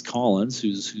Gus Collins,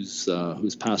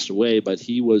 who's passed away, but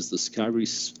he was the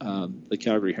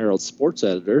Calgary Herald sports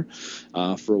editor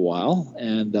for a while,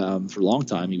 and for a long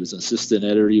time he was an assistant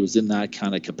editor. He was in that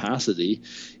kind of capacity.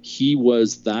 He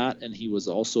was that, and he was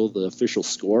also the official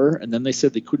scorer. And then they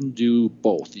said they couldn't do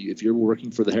both if you're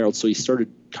working for the Herald. So he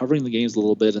started covering the games a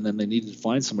little bit, and then they needed to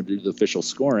find someone to do the official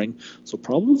scoring. So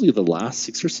probably the last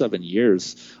 6 or 7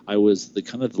 years, I was the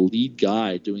lead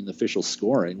guy doing the official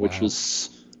scoring, which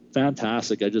was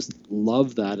fantastic. I just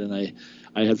love that, and I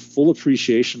had full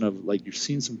appreciation of you're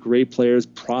seeing some great players,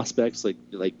 prospects. I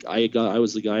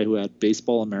was the guy who had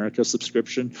Baseball America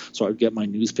subscription, so I would get my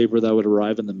newspaper that would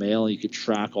arrive in the mail, and you could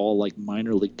track all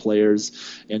minor league players,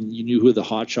 and you knew who the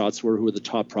hot shots were, who the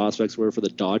top prospects were for the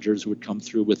Dodgers, who would come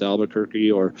through with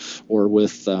Albuquerque or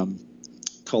with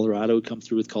Colorado, would come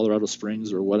through with Colorado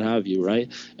Springs or what have you, right?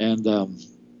 And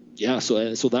yeah,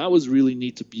 so that was really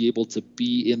neat to be able to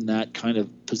be in that kind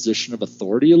of position of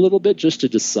authority a little bit, just to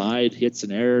decide hits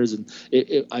and errors, and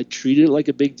I treated it like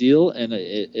a big deal, and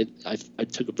I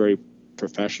took it very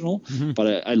professional,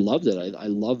 but I loved it. I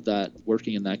loved that,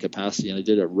 working in that capacity, and I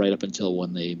did it right up until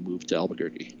when they moved to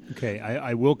Albuquerque. Okay,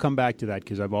 I will come back to that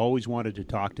because I've always wanted to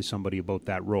talk to somebody about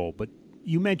that role, but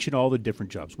you mentioned all the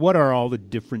different jobs. What are all the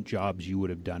different jobs you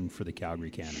would have done for the Calgary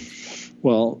Cannons?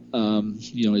 Well,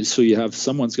 so you have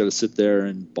someone's got to sit there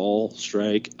and ball,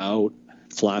 strike, out,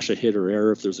 flash a hit or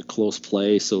error if there's a close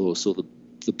play, so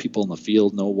the people in the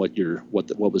field know what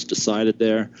was decided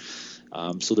there.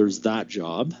 So there's that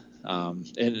job, and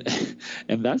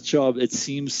that job, it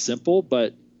seems simple,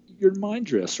 but your mind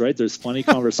drifts, right? There's funny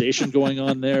conversation going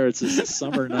on there. It's a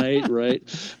summer night, right?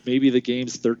 Maybe the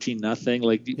game's 13-0,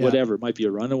 like whatever. It might be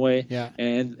a runaway. Yeah.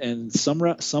 And some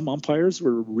umpires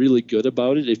were really good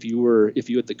about it. If you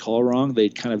had the call wrong,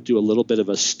 they'd kind of do a little bit of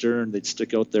a stern. They'd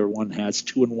stick out their one hats,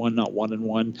 2-1, not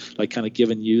 1-1, like kind of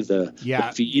giving you the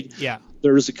feed. Yeah.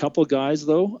 There was a couple guys,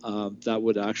 though, that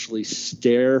would actually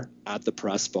stare at the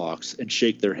press box and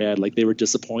shake their head like they were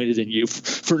disappointed in you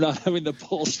for not having the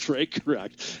ball strike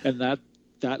correct. And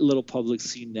that little public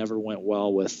scene never went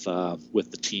well with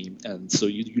the team. And so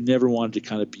you never wanted to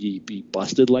kind of be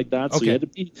busted like that. So okay.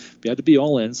 you had to be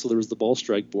all in. So there was the ball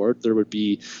strike board. There would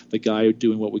be the guy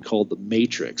doing what we called the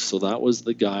matrix. So that was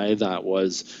the guy that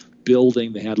was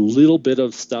building. They had a little bit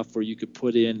of stuff where you could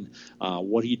put in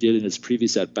what he did in his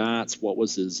previous at bats, what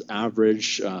was his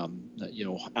average,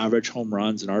 average home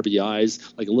runs and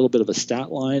RBIs, like a little bit of a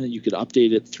stat line, and you could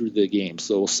update it through the game.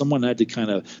 So someone had to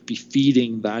kind of be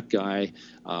feeding that guy.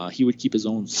 He would keep his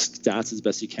own stats as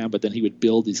best he can, but then he would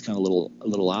build these kind of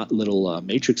little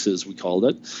matrices, we called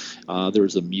it. There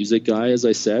was a music guy, as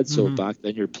I said. So back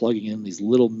then you're plugging in these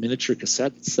little miniature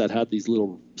cassettes that had these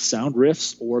little sound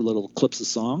riffs or little clips of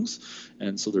songs.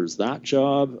 And so there's that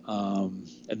job.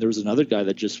 And there was another guy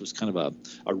that just was kind of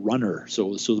a runner.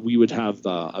 So we would have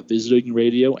a visiting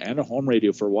radio and a home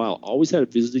radio for a while. Always had a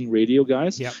visiting radio,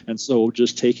 guys. Yep. And so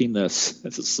just taking this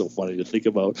is so funny to think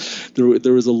about.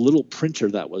 There was a little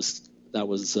printer that was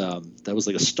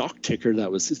like a stock ticker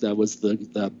that was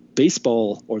the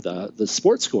baseball or the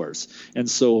sports scores, and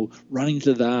so running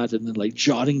to that and then like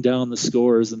jotting down the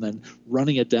scores and then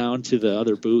running it down to the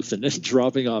other booth and then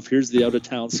dropping off, here's the out of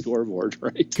town scoreboard,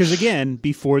 right? Because again,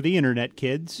 before the internet,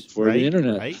 kids, the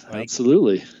internet, right?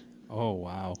 Absolutely. Oh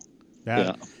wow,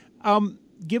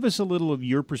 give us a little of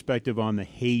your perspective on the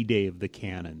heyday of the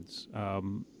Cannons.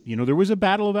 There was a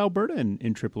Battle of Alberta in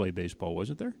AAA baseball,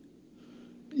 wasn't there?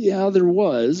 Yeah, there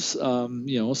was.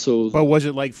 So. But was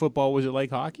it like football? Was it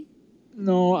like hockey?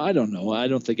 No, I don't know. I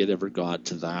don't think it ever got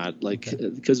to that.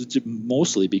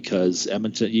 Mostly because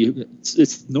Edmonton.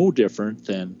 It's no different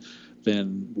than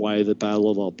why the Battle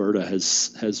of Alberta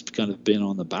has kind of been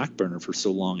on the back burner for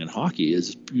so long in hockey.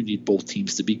 Is you need both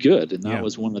teams to be good, and that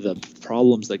was one of the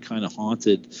problems that kind of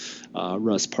haunted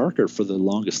Russ Parker for the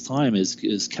longest time.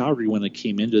 Is Calgary, when it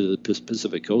came into the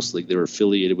Pacific Coast League, they were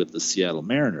affiliated with the Seattle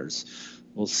Mariners.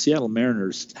 Well, Seattle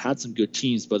Mariners had some good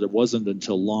teams, but it wasn't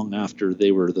until long after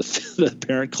they were the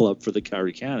parent club for the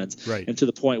Calgary Cannons. Right. And to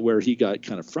the point where he got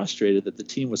kind of frustrated that the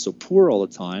team was so poor all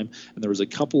the time. And there was a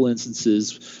couple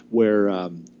instances where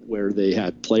they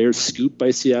had players scooped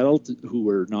by Seattle who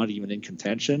were not even in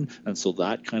contention, and so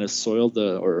that kind of soiled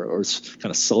or kind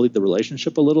of sullied the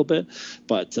relationship a little bit.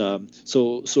 But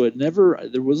so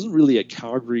there wasn't really a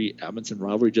Calgary Edmonton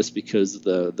rivalry, just because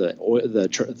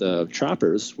the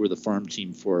Trappers were the farm team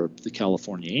for the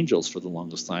California Angels for the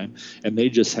longest time, and they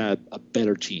just had a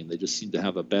better team. They just seemed to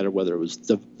have a better, whether it was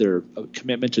their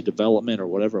commitment to development or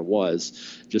whatever it was,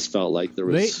 just felt like there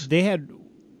was. They had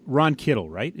Ron Kittle,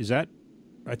 right? Is that?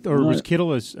 Or was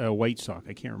Kittle a White Sox?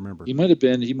 I can't remember. He might have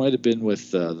been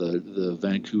with the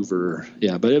Vancouver.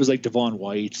 Yeah, but it was like Devon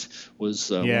White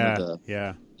was one of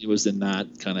the. He was in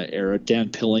that kind of era. Dan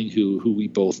Pilling, who we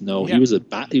both know, he was a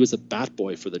bat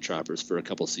boy for the Trappers for a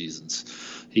couple seasons.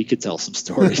 He could tell some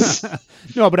stories.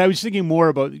 No, but I was thinking more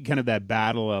about kind of that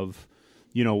battle of,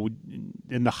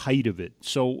 in the height of it.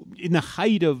 So in the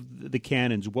height of the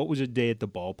Cannons, what was a day at the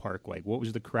ballpark like? What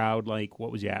was the crowd like?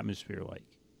 What was the atmosphere like?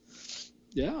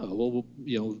 Yeah, well,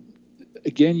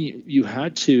 again, you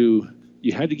had to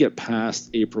get past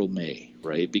April, May,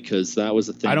 right? Because that was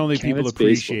the thing. I don't think people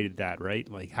appreciated that, right?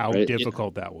 Like how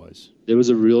difficult that was. It was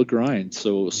a real grind.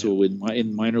 So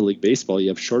in minor league baseball, you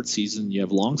have short season, you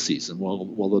have long season.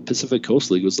 Well, the Pacific Coast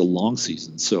League was a long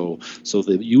season. So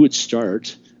you would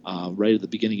start right at the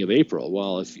beginning of April.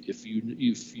 Well,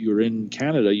 if you're in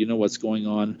Canada, you know what's going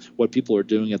on, what people are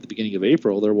doing at the beginning of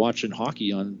April. They're watching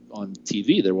hockey on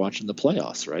TV. They're watching the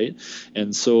playoffs, right?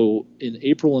 And so in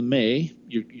April and May,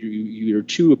 your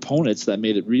two opponents that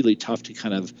made it really tough to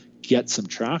kind of get some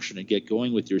traction and get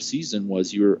going with your season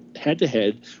was you're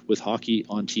head-to-head with hockey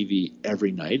on TV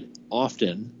every night,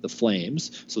 often the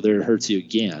Flames, so there it hurts you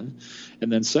again.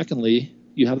 And then secondly,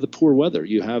 you have the poor weather.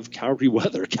 You have Calgary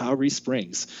weather, Calgary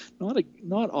Springs.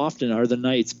 Not often are the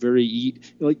nights very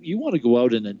like you want to go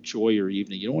out and enjoy your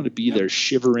evening. You don't want to be there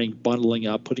shivering, bundling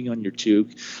up, putting on your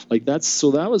toque. Like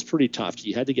that was pretty tough.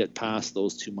 You had to get past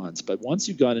those 2 months. But once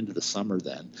you got into the summer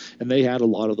then, and they had a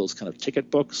lot of those kind of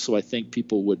ticket books, so I think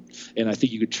people would, and I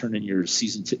think you could turn in your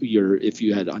season if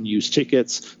you had unused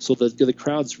tickets. So the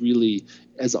crowds really,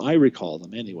 as I recall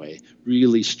them anyway,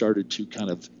 really started to kind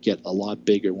of get a lot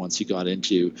bigger once you got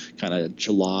into kind of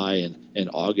July and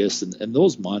August and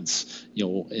those months,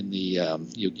 in the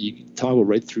you talk about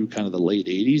right through kind of the late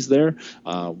 80s there.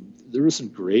 There was some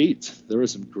great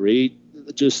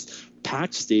just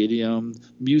packed stadium,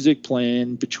 music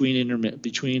playing between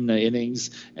innings,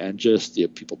 and just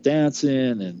people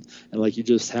dancing and like you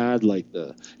just had like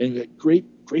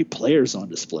great players on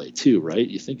display too, right?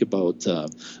 You think about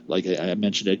like I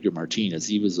mentioned Edgar Martinez.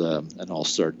 He was an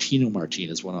all-star. Tino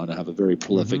Martinez went on to have a very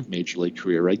prolific major league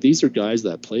career, right? These are guys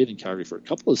that played in Calgary for a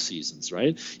couple of seasons,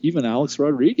 right? Even Alex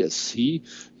Rodriguez, he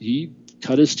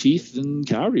cut his teeth in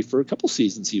Calgary for a couple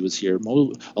seasons. He was here,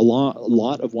 a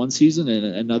lot of one season and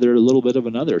another, a little bit of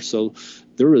another. So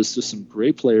there was just some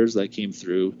great players that came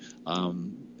through.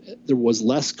 There was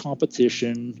less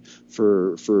competition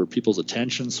for people's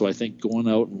attention, so I think going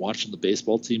out and watching the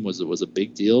baseball team was a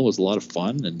big deal. It was a lot of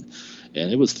fun, and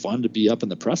it was fun to be up in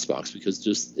the press box because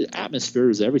just the atmosphere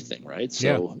is everything, right?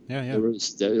 So yeah.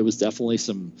 It was definitely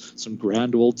some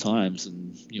grand old times,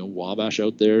 and Wabash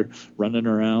out there running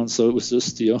around. So it was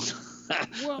just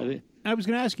Well, I was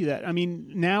going to ask you that. I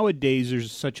mean, nowadays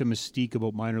there's such a mystique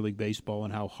about minor league baseball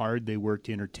and how hard they work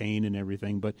to entertain and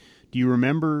everything. But do you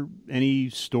remember any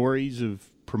stories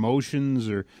of promotions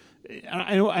or?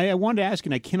 I wanted to ask,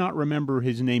 and I cannot remember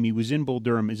his name. He was in Bull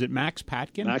Durham. Is it Max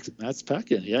Patkin? Max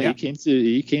Patkin. Yeah,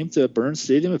 he came to Burns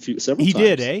Stadium several times. He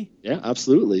did, eh? Yeah,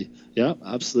 absolutely. Yeah,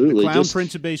 absolutely. The Clown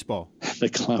Prince of Baseball. The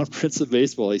Clown Prince of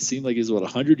Baseball. He seemed like he was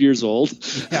 100 years old.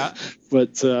 Yeah.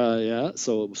 But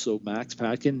so Max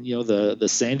Patkin, the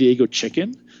San Diego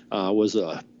Chicken was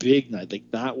a big night.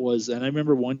 Like that was, and I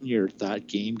remember one year that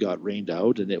game got rained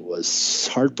out, and it was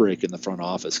heartbreak in the front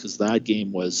office because that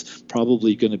game was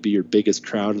probably going to be your biggest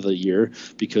crowd of the year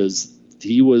because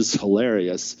he was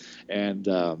hilarious and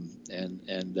so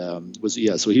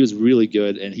he was really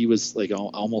good, and he was like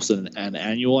almost an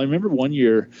annual. I remember one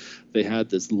year they had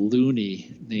this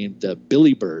loony named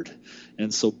Billy Bird,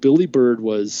 and so Billy Bird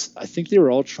was, I think they were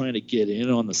all trying to get in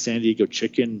on the San Diego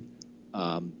Chicken,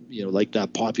 like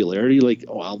that popularity, like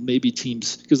maybe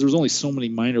teams, because there was only so many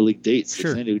minor league dates.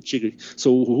 Sure. San Diego Chicken.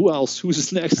 So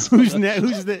who's next? Who's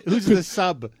the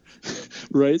sub?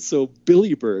 Right. So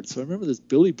Billy Bird. So I remember this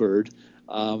Billy Bird.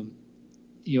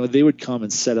 They would come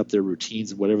and set up their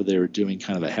routines and whatever they were doing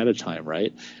kind of ahead of time,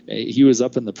 right? He was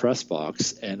up in the press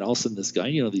box, and all of a sudden this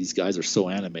guy, these guys are so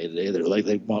animated. They're like,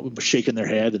 they shaking their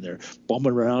head and they're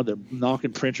bumming around, they're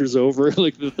knocking printers over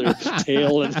like with their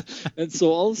tail. And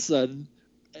so all of a sudden,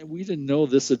 and we didn't know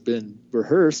this had been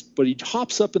rehearsed, but he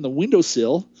hops up in the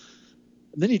windowsill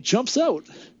and then he jumps out.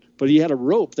 But he had a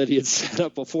rope that he had set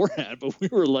up beforehand. But we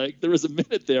were like, there was a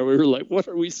minute there. We were like, what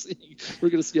are we seeing?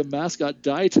 We're going to see a mascot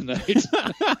die tonight.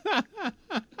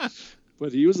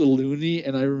 But he was a loony.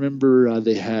 And I remember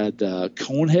they had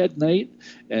Conehead night.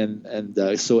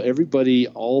 And so everybody,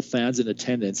 all fans in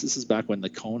attendance, this is back when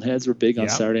the Coneheads were big on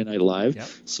Saturday Night Live. Yep.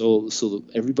 So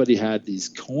everybody had these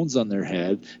cones on their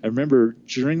head. I remember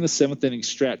during the seventh inning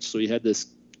stretch, so he had this,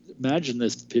 imagine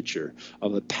this picture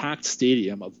of a packed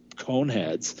stadium of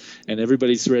Coneheads, and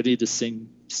everybody's ready to sing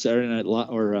Saturday Night Live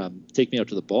or Take Me Out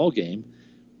to the Ball Game.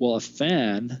 Well, a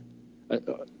fan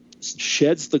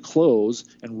sheds the clothes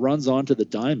and runs onto the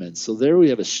diamond. So there we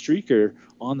have a streaker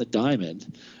on the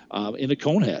diamond in a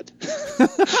Conehead.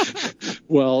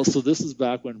 Well, so this is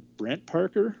back when Brent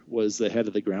Parker was the head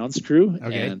of the grounds crew,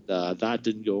 and that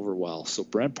didn't go over well. So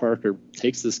Brent Parker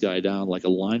takes this guy down like a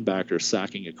linebacker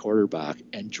sacking a quarterback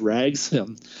and drags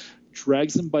him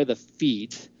by the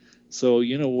feet. So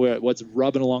what's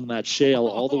rubbing along that shale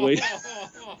all the way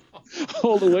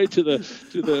all the way to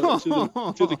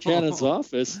the cannon's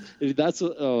office.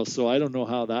 So I don't know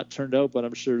how that turned out, but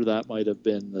I'm sure that might have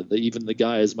been even the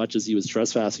guy, as much as he was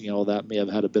trespassing and all that, may have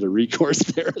had a bit of recourse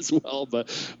there as well. But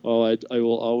I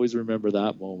will always remember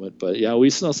that moment. But yeah, we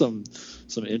saw some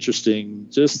interesting,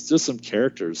 just some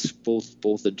characters,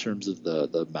 both in terms of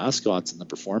the mascots and the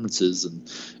performances,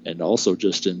 and also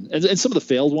just and some of the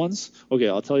failed ones. Okay,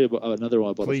 I'll tell you about another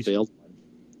one about Please. a failed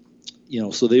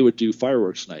one. So they would do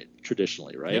fireworks night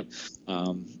traditionally, right?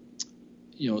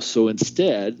 Yep. So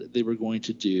instead they were going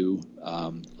to do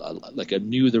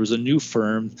there was a new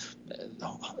firm,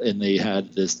 and they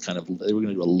had this they were going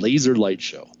to do a laser light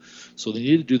show. So they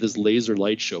needed to do this laser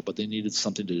light show, but they needed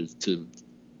something to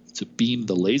beam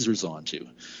the lasers onto.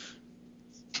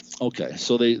 Okay,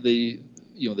 so they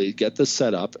get this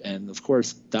set up, and of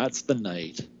course that's the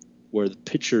night where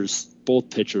both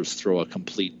pitchers throw a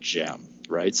complete gem.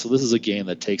 Right, so this is a game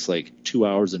that takes like 2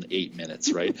 hours and 8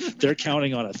 minutes. Right, they're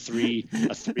counting on a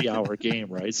 3-hour game.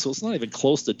 Right, so it's not even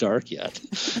close to dark yet.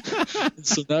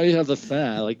 So now you have the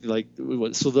fan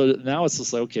now it's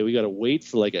just like, okay, we got to wait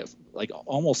for like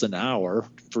almost an hour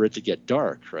for it to get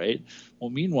dark. Right. Well,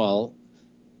 meanwhile,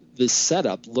 this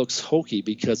setup looks hokey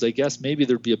because I guess maybe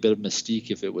there'd be a bit of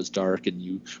mystique if it was dark and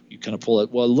you kind of pull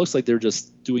it. Well, it looks like they're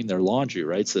just doing their laundry,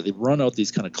 right? So they run out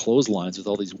these kind of clotheslines with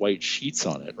all these white sheets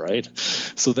on it, right?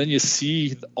 So then you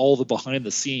see all the behind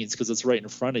the scenes because it's right in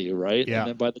front of you, right? Yeah. And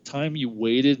then by the time you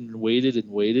waited,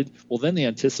 well, then the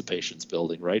anticipation's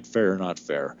building, right? Fair or not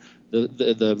fair.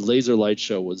 The laser light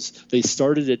show they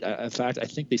started it. In fact, I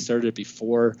think they started it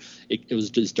before it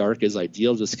was as dark as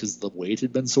ideal, just because the wait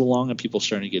had been so long and people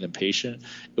starting to get impatient.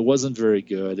 It wasn't very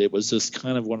good. It was just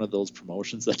kind of one of those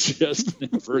promotions that just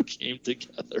never came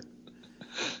together.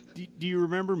 Do you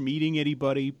remember meeting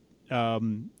anybody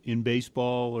in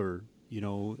baseball, or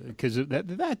because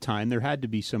at that time there had to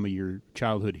be some of your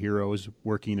childhood heroes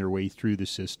working their way through the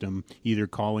system, either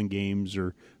calling games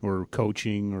or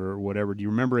coaching or whatever. Do you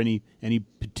remember any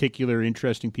particular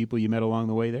interesting people you met along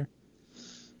the way there?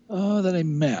 That I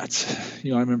met. I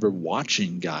remember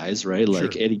watching guys, right?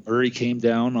 Like Sure. Eddie Murray came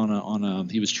down on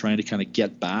a he was trying to kind of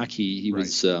get back. He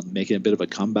was making a bit of a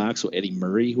comeback. So Eddie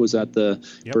Murray was at the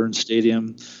Burns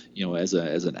Stadium. As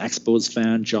an Expos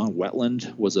fan, John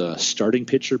Wetland was a starting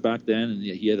pitcher back then, and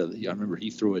I remember he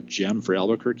threw a gem for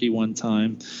Albuquerque one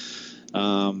time.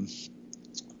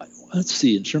 Let's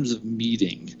see. In terms of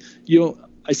meeting,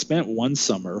 I spent one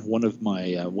summer, one of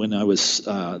my when I was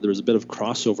there was a bit of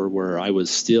crossover where I was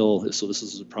still, so this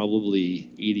is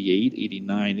probably 88,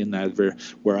 89, in that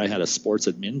where I had a sports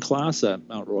admin class at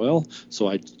Mount Royal. So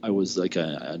I was like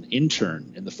an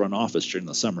intern in the front office during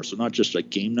the summer. So not just a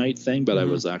game night thing, but I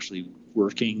was actually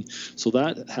working. So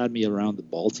that had me around the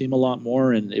ball team a lot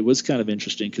more. And it was kind of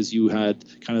interesting because you had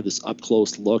kind of this up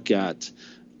close look at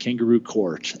Kangaroo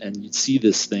Court, and you'd see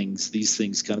these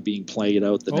things kind of being played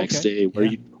out the next day, where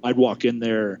I'd walk in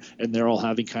there and they're all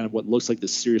having kind of what looks like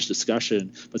this serious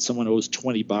discussion, but someone owes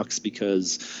 $20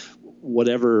 because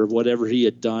whatever he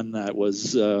had done that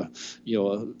was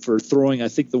for throwing. I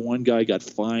think the one guy got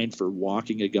fined for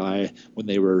walking a guy when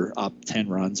they were up 10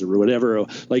 runs or whatever,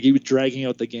 like he was dragging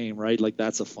out the game, right? Like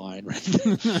that's a fine,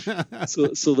 right?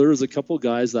 so there was a couple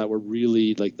guys that were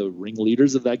really like the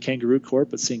ringleaders of that Kangaroo Court,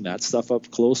 but seeing that stuff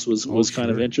up close was kind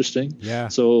of interesting. Yeah.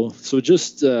 So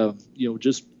just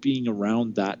just being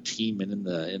around that team and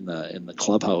in the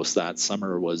clubhouse that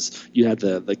summer was, you had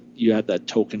that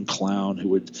token clown who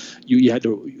would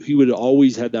he would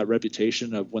always had that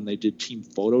reputation of when they did team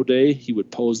photo day, he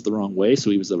would pose the wrong way.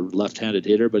 So he was a left-handed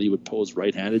hitter, but he would pose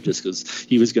right-handed just because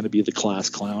he was going to be the class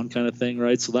clown kind of thing,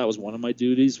 right? So that was one of my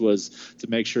duties, was to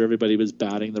make sure everybody was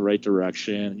batting the right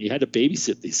direction. You had to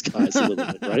babysit these guys a little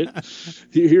bit, right?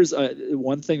 Here's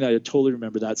one thing that I totally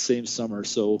remember that same summer.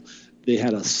 So they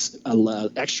had a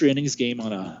extra innings game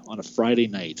on a Friday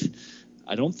night.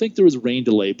 I don't think there was rain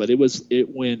delay, but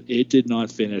it did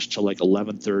not finish till like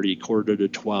 11:30, quarter to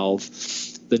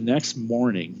 12. The next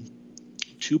morning,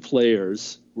 two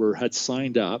players had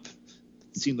signed up.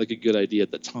 It seemed like a good idea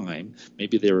at the time.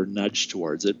 Maybe they were nudged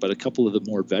towards it, but a couple of the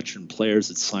more veteran players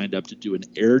had signed up to do an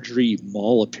Airdrie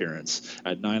Mall appearance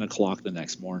at 9:00 the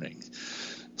next morning.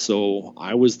 So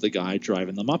I was the guy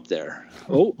driving them up there.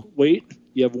 Oh, wait,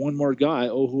 you have one more guy.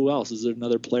 Oh, who else? Is there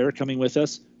another player coming with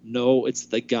us? No, it's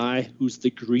the guy who's the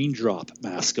Green Drop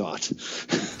mascot.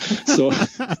 So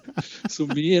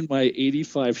me and my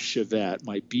 85 Chevette,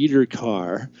 my beater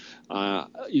car,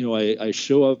 I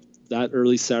show up that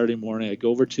early Saturday morning, I go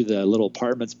over to the little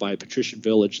apartments by Patrician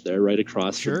Village there, right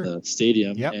across from the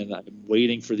stadium, and I'm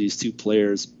waiting for these two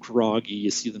players, groggy.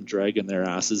 You see them dragging their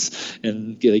asses,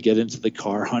 and they get into the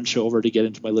car, hunch over to get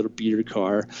into my little beater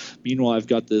car. Meanwhile, I've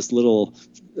got this little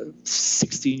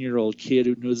 16-year-old kid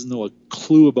who doesn't know a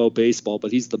clue about baseball,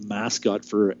 but he's the mascot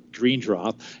for Green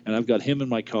Drop, and I've got him in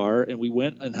my car, and we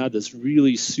went and had this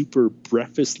really super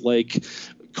breakfast-like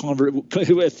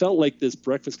it felt like this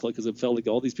breakfast club because it felt like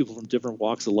all these people from different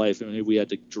walks of life. I mean, we had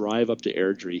to drive up to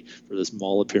Airdrie for this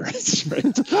mall appearance, right?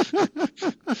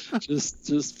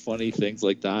 just funny things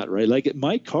like that, right? Like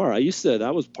my car,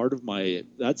 that was part of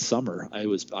that summer. I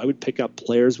would pick up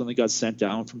players when they got sent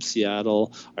down from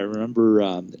Seattle. I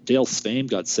remember Dale Svein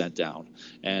got sent down,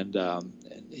 and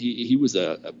he was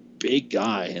a big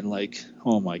guy, and like,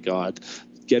 oh my God.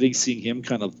 Seeing him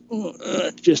kind of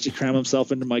just to cram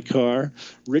himself into my car.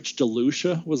 Rich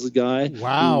DeLucia was the guy.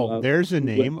 Wow, there's a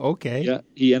name. Okay. Yeah,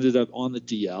 he ended up on the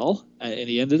DL, and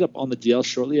he ended up on the DL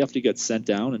shortly after he got sent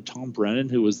down. And Tom Brennan,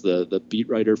 who was the beat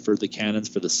writer for the Cannons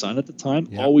for the Sun at the time,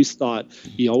 always thought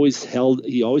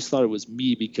it was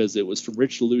me because it was from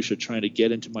Rich DeLucia trying to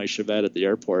get into my Chevette at the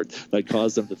airport that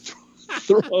caused him to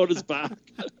throw out his back.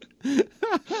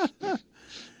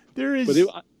 There is.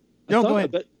 Go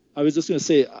ahead. I was just going to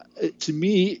say, to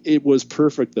me, it was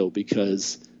perfect, though,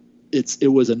 because it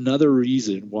was another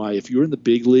reason why if you're in the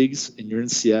big leagues and you're in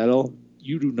Seattle,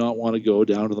 you do not want to go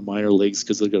down to the minor leagues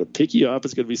because they're going to pick you up.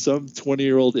 It's going to be some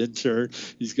 20-year-old intern.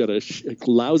 He's got a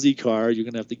lousy car. You're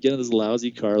going to have to get in his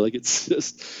lousy car. Like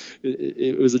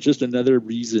it was just another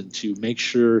reason to make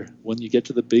sure when you get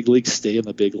to the big leagues, stay in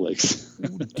the big leagues.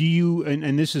 Do you,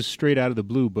 and this is straight out of the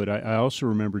blue, but I also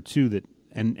remember, too, that,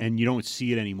 and you don't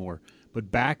see it anymore, but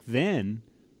back then,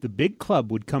 the big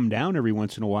club would come down every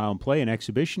once in a while and play an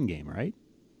exhibition game, right?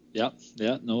 Yeah.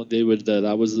 No, they would.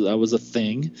 That was a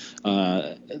thing.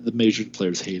 The major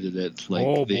players hated it.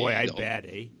 Like, I bet,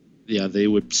 eh? Yeah, they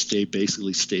would stay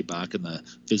back in the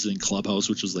visiting clubhouse,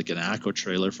 which was like an ACO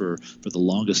trailer for the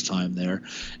longest time there.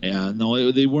 And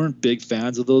no, they weren't big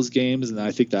fans of those games, and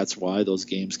I think that's why those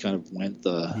games kind of went.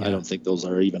 I don't think those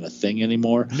are even a thing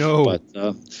anymore. No,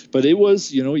 but it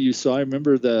was, you saw. I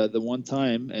remember the one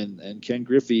time, and Ken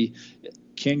Griffey.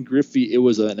 It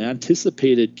was an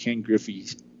anticipated Ken Griffey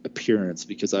appearance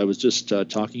because I was just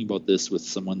talking about this with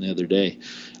someone the other day.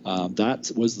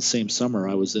 That was the same summer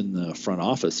I was in the front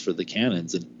office for the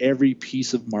Cannons, and every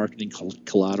piece of marketing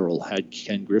collateral had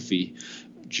Ken Griffey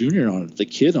Jr. on it, the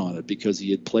kid on it, because he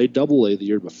had played Double-A the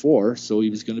year before, so he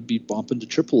was going to be bumping to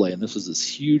Triple-A, and this was this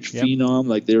huge phenom.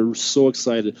 Like, they were so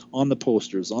excited on the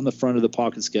posters, on the front of the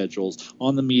pocket schedules,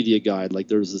 on the media guide. Like,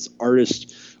 there was this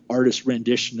artist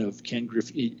rendition of Ken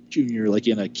Griffey Jr. like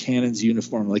in a Cannons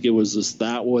uniform. Like, it was just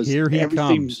here he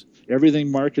comes.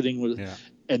 Everything marketing was. Yeah.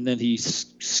 And then he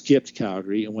skipped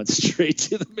Calgary and went straight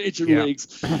to the major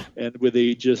leagues. And with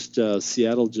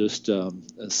Seattle just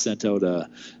sent out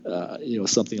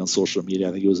something on social media.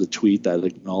 I think it was a tweet that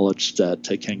acknowledged that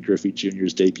Ken Griffey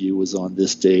Jr.'s debut was on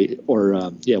this date, it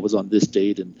was on this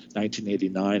date in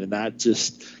 1989, and that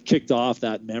just kicked off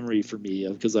that memory for me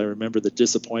because I remember the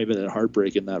disappointment and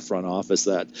heartbreak in that front office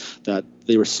that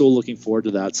they were so looking forward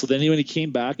to that. So then when he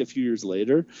came back a few years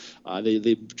later,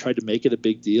 they tried to make it a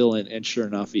big deal, and sure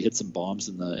enough, he hit some bombs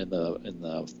in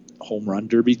the home run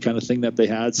derby kind of thing that they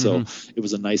had. So it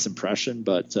was a nice impression,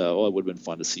 but it would have been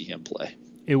fun to see him play.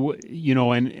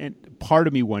 And part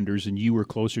of me wonders, and you were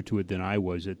closer to it than I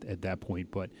was at that point,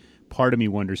 but part of me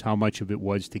wonders how much of it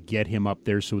was to get him up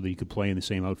there so that he could play in the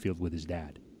same outfield with his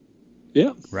dad.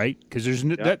 Yeah. Right? Because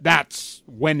that's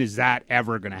when is that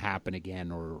ever going to happen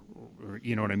again? Or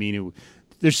you know what I mean?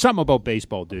 There's something about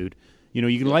baseball, dude.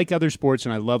 You can like other sports,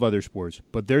 and I love other sports,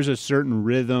 but there's a certain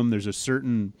rhythm, there's a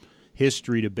certain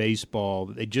history to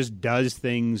baseball. It just does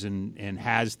things and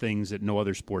has things that no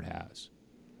other sport has.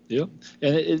 Yeah,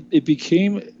 and it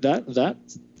became it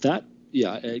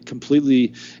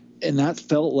completely. And that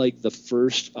felt like the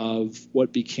first of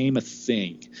what became a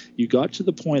thing. You got to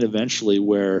the point eventually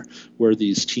where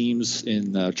these teams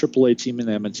in AAA team in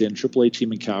Edmonton, AAA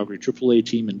team in Calgary, AAA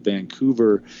team in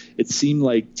Vancouver, it seemed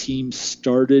like teams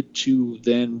started to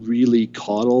then really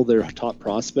coddle their top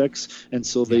prospects, and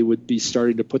so they would be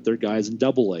starting to put their guys in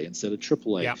AA instead of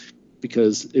AAA. Yeah.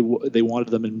 Because they wanted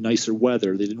them in nicer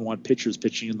weather. They didn't want pitchers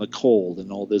pitching in the cold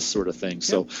and all this sort of thing. Yep.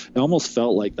 So it almost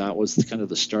felt like that was kind of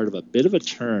the start of a bit of a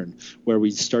turn where we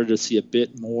started to see a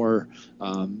bit more.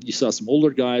 You saw some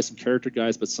older guys, some character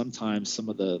guys, but sometimes some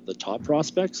of the top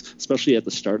prospects, especially at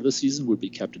the start of the season, would be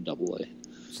kept in AA.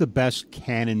 What's the best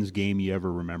Cannons game you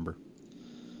ever remember?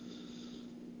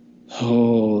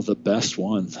 Oh, the best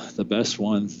one.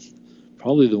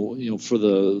 probably for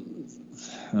the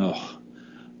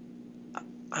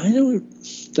I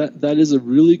don't that is a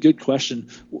really good question.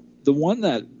 The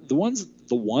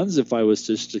ones if I was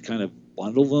just to kind of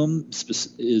bundle them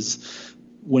is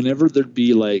whenever there'd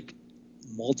be like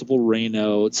multiple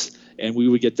rainouts and we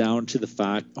would get down to the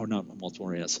fact, or not multiple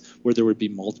rainouts, where there would be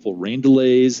multiple rain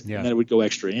delays, and then it would go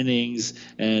extra innings,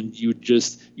 and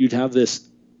you'd have this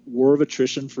war of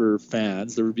attrition for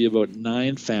fans. There would be about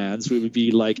 9 fans. We would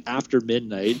be like after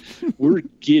midnight. We're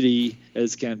giddy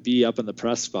as can be up in the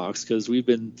press box because we've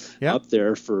been up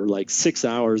there for like 6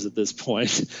 hours at this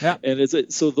point.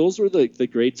 And so those were the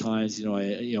great times.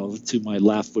 To my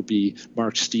left would be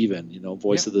Mark Steven,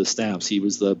 voice of the Stamps. He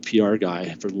was the PR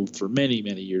guy for many,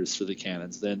 many years for the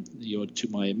Cannons. Then, to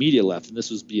my immediate left, and this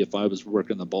was if I was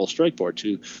working the ball strike board,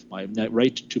 to my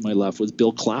right to my left was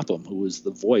Bill Clapham, who was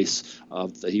the voice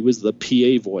of he was the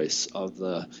PA voice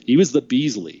he was the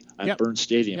Beasley at Burns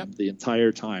Stadium the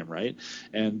entire time, right?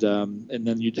 And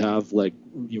then you'd have like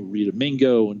Rita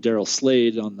Mingo and Daryl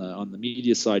Slade on the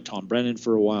media side, Tom Brennan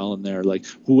for a while in there, like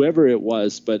whoever it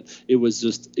was. But it was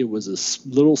a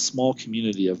little small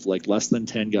community of like less than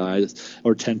 10 guys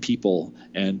or 10 people,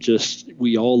 and just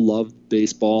we all loved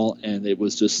baseball, and it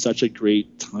was just such a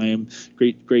great time,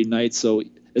 great night. So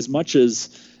as much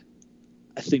as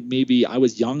I think maybe I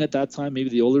was young at that time, maybe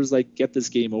the older's like, get this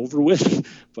game over with.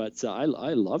 But I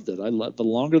loved it. I loved the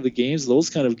longer the games, those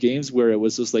kind of games where it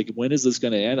was just like, when is this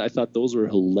going to end? I thought those were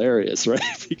hilarious,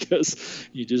 right? Because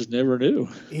you just never knew.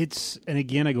 And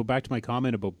again, I go back to my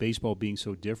comment about baseball being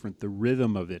so different, the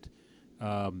rhythm of it.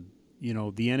 The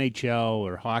NHL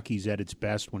or hockey's at its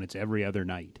best when it's every other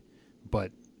night.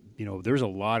 But, there's a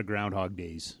lot of Groundhog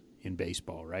Days in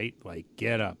baseball, right? Like,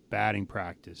 get up, batting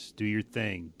practice, do your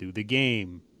thing, do the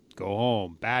game, go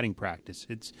home, batting practice.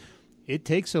 It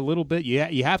takes a little bit.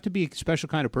 You have to be a special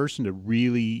kind of person to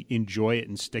really enjoy it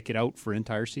and stick it out for an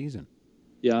entire season.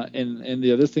 Yeah, and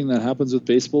the other thing that happens with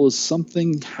baseball is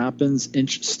something happens.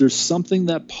 There's something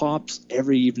that pops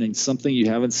every evening, something you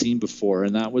haven't seen before,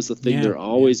 and that was the thing.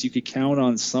 You could count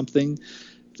on something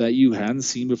that you hadn't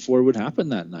seen before would happen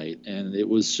that night, and it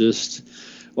was just,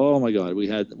 oh my God, we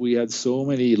had so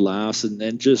many laughs, and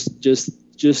then just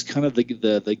kind of the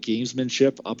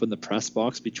gamesmanship up in the press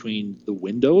box between the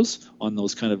windows on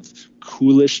those kind of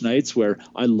coolish nights where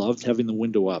I loved having the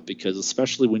window up, because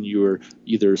especially when you were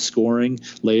either scoring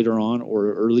later on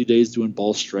or early days doing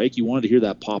ball strike, you wanted to hear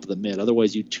that pop of the mitt.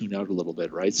 Otherwise you tune out a little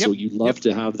bit, right? So you love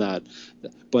to have that,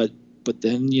 but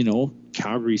then,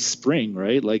 Calgary spring,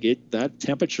 right? Like that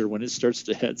temperature, when it starts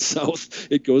to head south,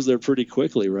 it goes there pretty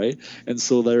quickly, right? And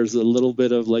so there's a little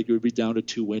bit of like, it would be down to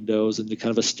 2 windows and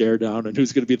kind of a stare down, and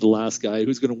who's going to be the last guy,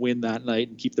 who's going to win that night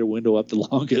and keep their window up the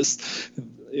longest.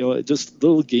 Just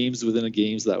little games within a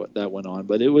games that went on.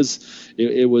 But it was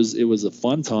a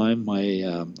fun time.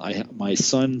 My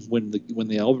son, when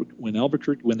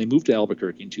they moved to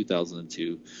Albuquerque in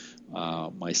 2002.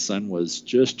 My son was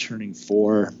just turning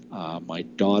 4. My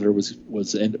daughter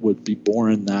would be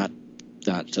born that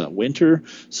winter.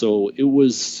 So it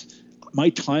was, my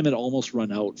time had almost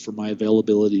run out for my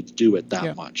availability to do it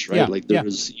that much, right? Like there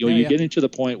was, you're getting to the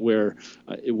point where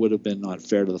it would have been not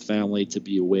fair to the family to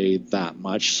be away that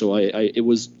much. So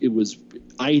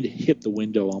I hit the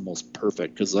window almost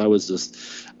perfect, because I was just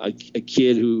a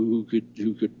kid who could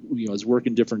was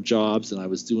working different jobs, and I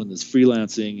was doing this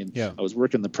freelancing, and I was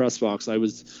working the press box. I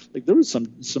was like, there was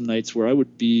some nights where I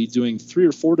would be doing 3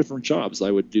 or 4 different jobs.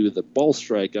 I would do the ball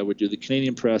strike, I would do the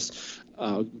Canadian Press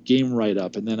game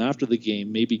write-up, and then after the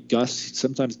game, maybe Gus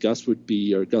would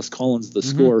be, or Gus Collins, the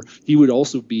scorer, he would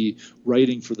also be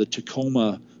writing for the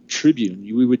Tacoma Tribune.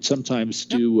 We would sometimes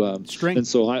do and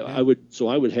so I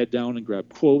would head down and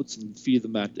grab quotes and feed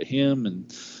them back to him.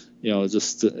 And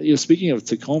speaking of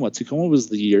Tacoma was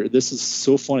the year. This is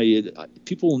so funny.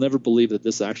 People will never believe that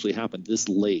this actually happened this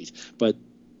late, but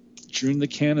during the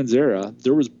Cannons era,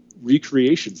 there was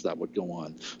recreations that would go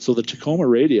on. So the Tacoma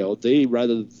radio, they,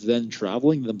 rather than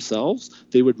traveling themselves,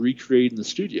 they would recreate in the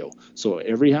studio. So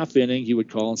every half inning he would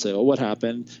call and say, "Oh, what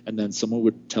happened?" And then someone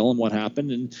would tell him what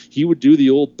happened, and he would do the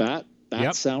old bat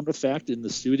sound effect in the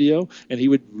studio, and he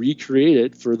would recreate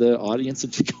it for the audience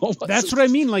in Tacoma. That's what I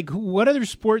mean. Like, what other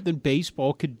sport than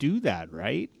baseball could do that,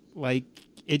 right? Like,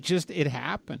 it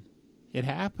happened. It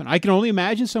happened. I can only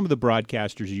imagine some of the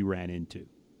broadcasters you ran into.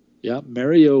 Yeah,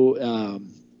 Mario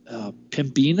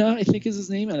Pembina, I think is his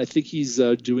name, and I think he's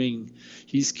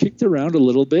kicked around a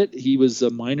little bit. He was a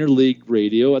minor league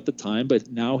radio at the time,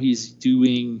 but now he's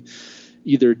doing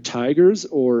either Tigers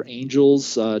or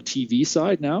Angels TV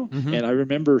side now. Mm-hmm. And I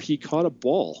remember he caught a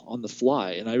ball on the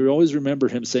fly. And I always remember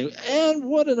him saying, and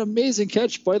what an amazing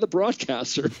catch by the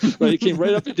broadcaster. Right? It came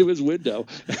right up into his window.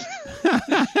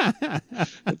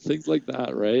 Things like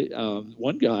that, right?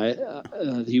 One guy,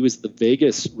 he was the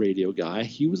Vegas radio guy.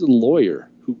 He was a lawyer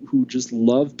who just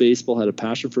loved baseball, had a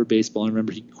passion for baseball. I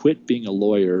remember he quit being a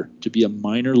lawyer to be a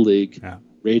minor league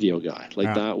radio guy.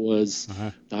 That was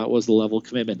the level of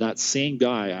commitment. That same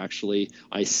guy, actually,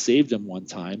 I saved him one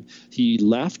time. He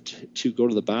left to go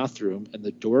to the bathroom and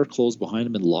the door closed behind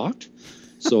him and locked.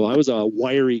 So I was a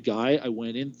wiry guy. I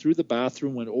went in through the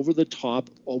bathroom, went over the top,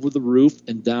 over the roof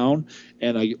and down,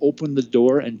 and I opened the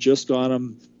door and just got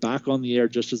him back on the air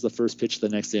just as the first pitch of the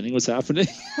next inning was happening.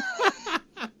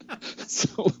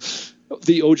 So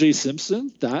the O.J.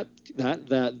 Simpson, the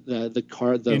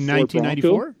car, the in Ford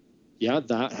 1994. Bronco, yeah,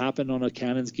 that happened on a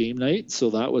Cannons game night. So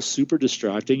that was super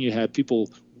distracting. You had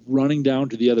people running down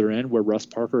to the other end where Russ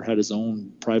Parker had his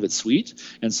own private suite,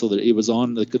 and so that it was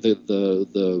on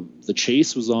the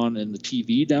chase was on in the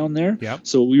TV down there. Yep.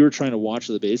 So we were trying to watch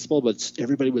the baseball, but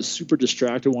everybody was super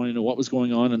distracted, wanting to know what was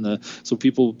going on, and so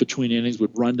people between innings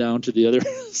would run down to the other.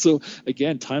 So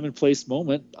again, time and place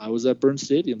moment. I was at Burns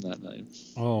Stadium that night.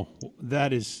 Oh,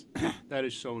 that is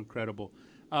so incredible.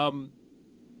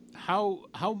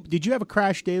 How did you have a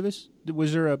Crash Davis?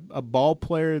 Was there a ball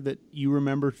player that you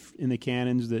remember in the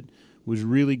Cannons that was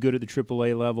really good at the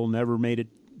AAA level, never made it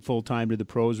full time to the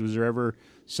pros? Was there ever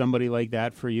somebody like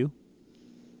that for you?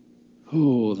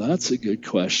 Oh, that's a good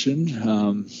question.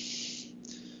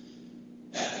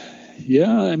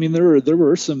 Yeah, I mean there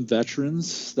were some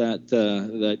veterans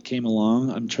that came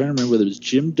along. I'm trying to remember whether it was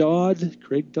Jim Dodd,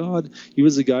 Craig Dodd. He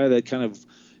was a guy that kind of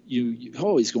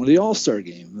he's going to the All-Star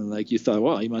game, and you thought,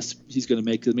 well, he's going to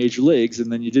make the major leagues, and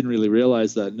then you didn't really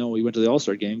realize that no, he went to the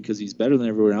All-Star game because he's better than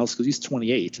everyone else because he's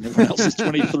 28 and everyone else is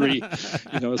 23.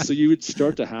 So you would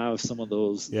start to have some of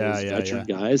those veteran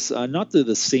guys, not to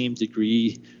the same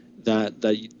degree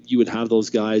that you would have those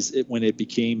guys when it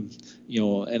became,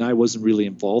 and I wasn't really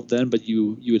involved then, but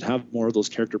you would have more of those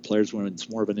character players when it's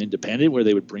more of an independent, where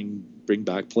they would bring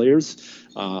back players.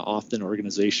 Often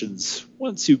organizations,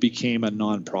 once you became a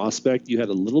non-prospect, you had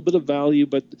a little bit of value,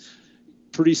 but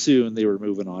pretty soon they were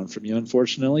moving on from you,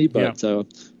 unfortunately. But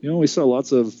we saw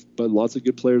lots of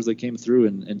good players that came through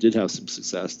and did have some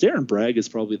success. Darren Bragg is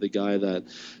probably the guy that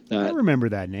I remember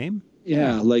that name.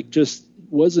 Yeah, just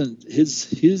wasn't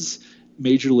his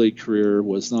major league career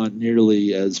was not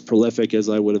nearly as prolific as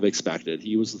I would have expected.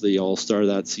 He was the All-Star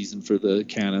that season for the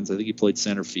Cannons. I think he played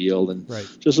center field and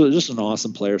just an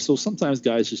awesome player. So sometimes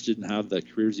guys just didn't have the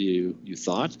careers you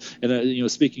thought.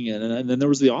 And speaking and then there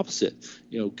was the opposite.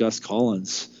 Gus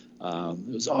Collins.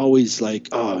 It was always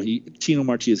Tino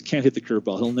Martinez can't hit the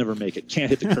curveball. He'll never make it. Can't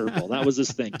hit the curveball. That was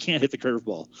his thing. Can't hit the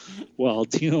curveball. Well,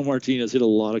 Tino Martinez hit a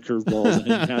lot of curveballs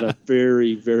and had a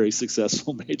very, very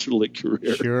successful major league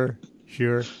career.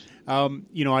 Sure. I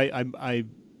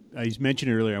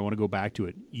mentioned earlier, I want to go back to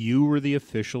it. You were the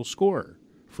official scorer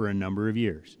for a number of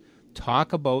years.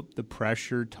 Talk about the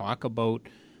pressure. Talk about,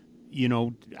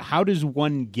 how does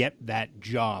one get that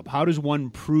job? How does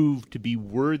one prove to be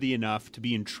worthy enough to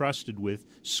be entrusted with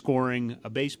scoring a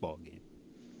baseball game?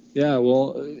 Yeah,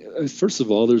 well, first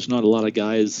of all, there's not a lot of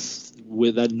guys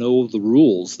that know the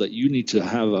rules. That you need to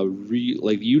have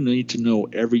you need to know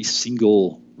every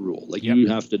single rule. You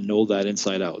have to know that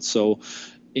inside out. So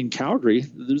in Calgary,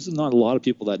 there's not a lot of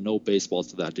people that know baseball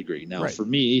to that degree. Now, for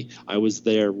me, I was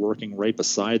there working right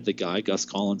beside the guy, Gus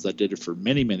Collins, that did it for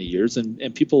many, many years.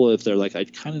 And people, if they're like, I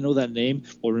kind of know that name.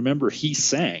 Well, remember, he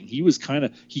sang. He kind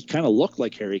of looked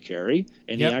like Harry Carey,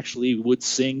 and he actually would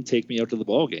sing "Take Me Out to the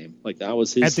Ball Game." That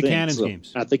was his thing. Cannons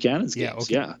games. At the Cannons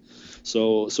games, yeah.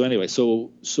 So anyway,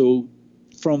 so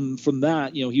from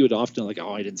that, he would often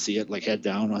I didn't see it, head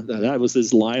down. That was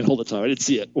his line all the time. I didn't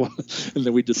see it. And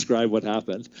then we describe what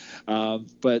happened.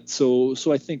 But so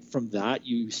I think from that,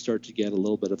 you start to get a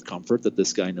little bit of comfort that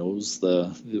this guy knows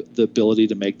the ability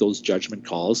to make those judgment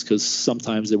calls, because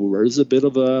sometimes it was a bit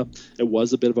of a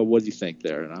what do you think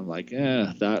there? And I'm like,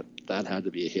 that had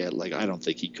to be a hit. I don't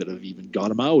think he could have even got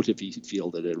him out if he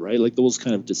fielded it, right? Those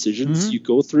kind of decisions you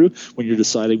go through when you're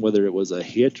deciding whether it was a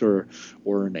hit or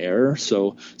an error.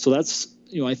 So that's,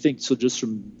 I think, so just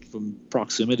from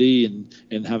proximity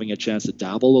and having a chance to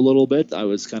dabble a little bit, I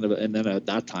was kind of, and then at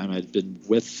that time I'd been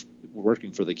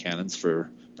working for the Cannons for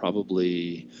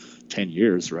probably 10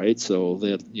 years, right? So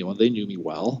they knew me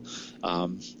well.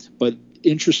 But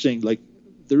interesting,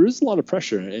 there is a lot of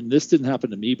pressure, and this didn't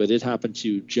happen to me, but it happened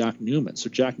to Jack Newman. So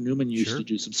Jack Newman used to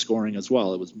do some scoring as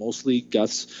well. It was mostly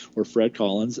Gus or Fred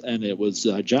Collins, and it was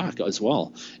Jack as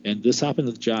well. And this happened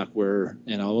with Jack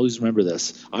and I always remember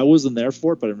this. I wasn't there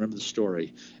for it, but I remember the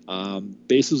story.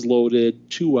 Bases loaded,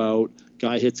 2 out.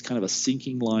 Guy hits kind of a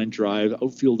sinking line drive.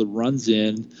 Outfielder runs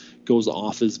in, goes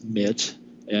off his mitt,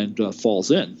 and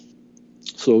falls in.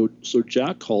 So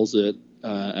Jack calls it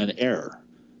an error.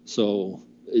 So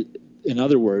in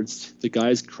other words, the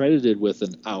guy's credited with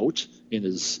an out in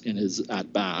his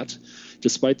at bat,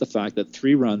 despite the fact that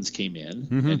 3 runs came in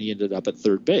and he ended up at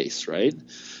third base, right?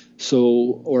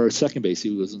 So, or second base.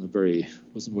 He wasn't a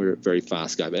very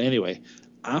fast guy, but anyway.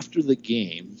 After the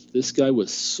game, this guy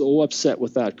was so upset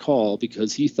with that call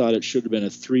because he thought it should have been a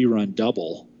 3-run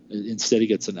double. Instead, he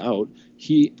gets an out.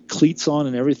 He, cleats on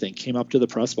and everything, came up to the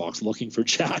press box looking for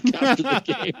Jack after the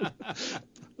game.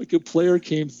 Like a player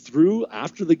came through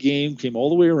after the game, came all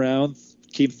the way around,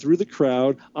 came through the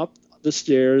crowd, up the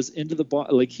stairs, into the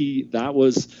box.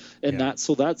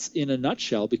 So that's in a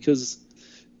nutshell, because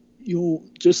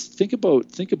just think about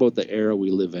the era we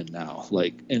live in now.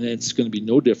 And it's going to be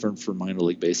no different for minor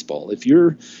league baseball. If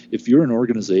you're an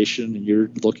organization and you're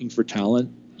looking for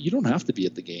talent, you don't have to be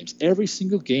at the games. Every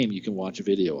single game you can watch a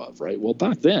video of, right? Well,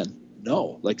 back then,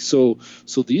 no. So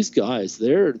these guys,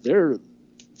 their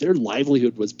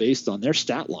livelihood was based on their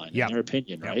stat line, in their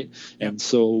opinion, right? And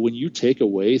so when you take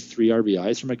away 3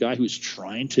 RBIs from a guy who's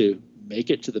trying to make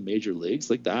it to the major leagues,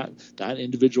 like that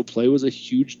individual play was a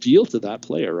huge deal to that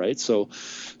player, right? So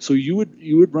you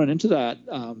would run into that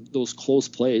those close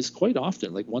plays quite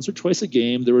often. Like once or twice a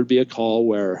game, there would be a call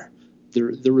where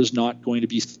there was not going to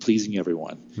be pleasing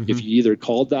everyone. If you either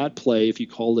called that play, if you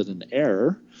called it an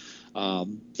error,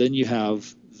 then you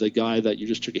have the guy that you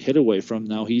just took a hit away from.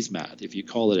 Now he's mad. If you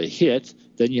call it a hit,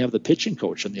 then you have the pitching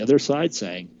coach on the other side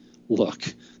saying, "Look,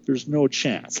 there's no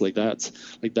chance." That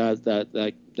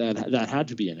had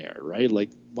to be an error, right? Like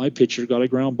my pitcher got a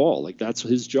ground ball. Like that's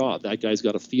his job. That guy's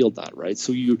got to field that, right?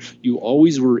 So you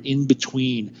always were in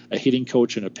between a hitting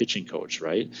coach and a pitching coach,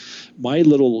 right? My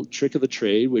little trick of the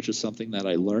trade, which is something that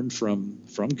I learned from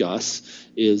Gus,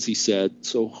 is he said,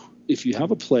 so if you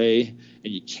have a play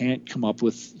and you can't come up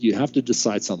with, you have to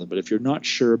decide something. But if you're not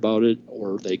sure about it,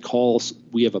 or they call,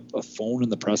 we have a phone in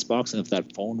the press box, and if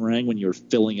that phone rang when you're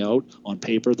filling out on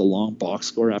paper the long box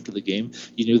score after the game,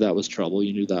 you knew that was trouble.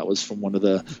 You knew that was from one of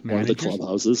the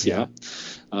clubhouses. Yeah.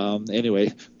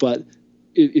 Anyway, but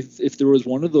if there was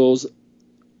one of those,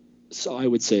 so I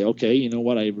would say, okay, you know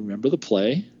what? I remember the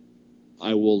play.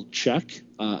 I will check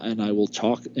and I will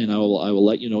talk, and I will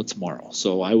let you know tomorrow.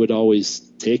 So I would always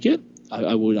take it.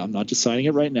 I'm not deciding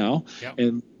it right now. Yep.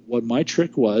 And what my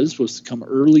trick was to come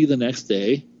early the next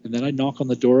day, and then I'd knock on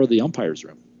the door of the umpire's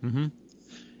room.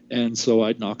 And so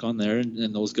I'd knock on there,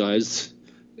 and those guys,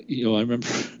 I remember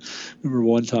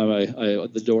one time I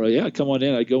at the door, come on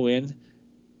in. I go in,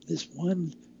 this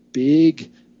one big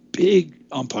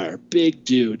umpire, big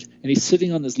dude, and he's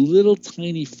sitting on this little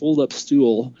tiny fold-up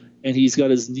stool, and he's got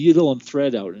his needle and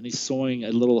thread out, and he's sewing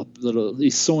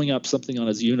he's sewing up something on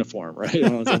his uniform, right?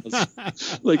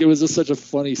 Like it was just such a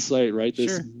funny sight, right?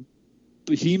 This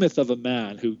behemoth of a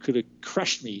man who could have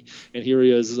crushed me, and here he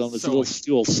is on this little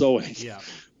stool sewing. Yeah.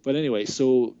 But anyway,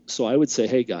 so I would say,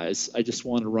 hey guys, I just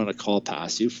want to run a call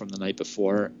past you from the night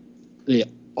before. They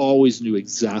always knew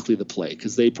exactly the play,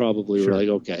 because they probably were like,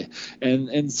 okay.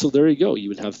 And so there you go. You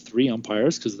would have 3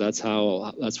 umpires, because that's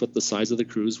what the size of the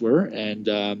crews were. And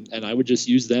I would just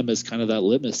use them as kind of that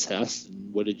litmus test.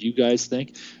 And what did you guys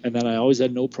think? And then I always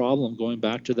had no problem going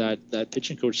back to that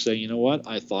pitching coach saying, you know what,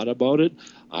 I thought about it.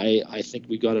 I think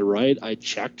we got it right. I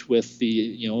checked with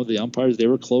the umpires. They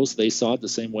were close. They saw it the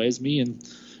same way as me, and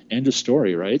end of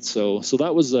story, right? So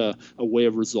that was a way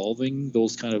of resolving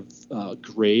those kind of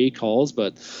gray calls,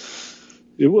 but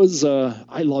it was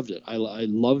I loved it. I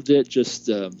loved it. Just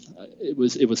it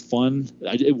was fun.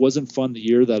 It wasn't fun the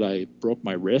year that I broke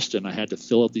my wrist and I had to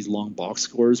fill out these long box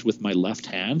scores with my left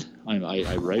hand.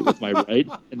 I write with my right,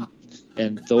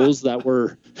 and those that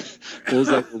were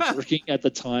working at the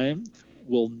time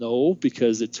will know,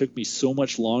 because it took me so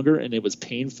much longer, and it was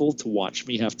painful to watch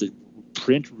me have to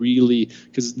print, really,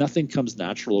 because nothing comes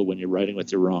natural when you're writing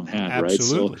with your wrong hand.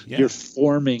 Absolutely, right? So you're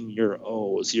forming your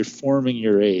O's, you're forming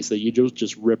your A's, that you don't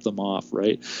just rip them off,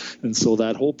 right? And so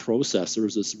that whole process, there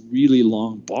was this really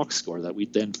long box score that we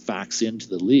then fax into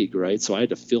the league, right? So I had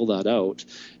to fill that out,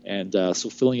 and so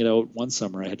filling it out one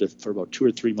summer, I had to, for about 2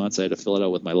 or 3 months, I had to fill it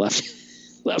out with my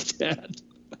left hand.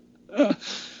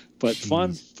 But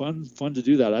Jeez. fun to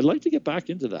do that. I'd like to get back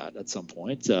into that at some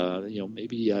point.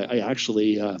 Maybe I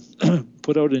actually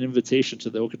put out an invitation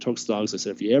to the Okotoks Dogs. I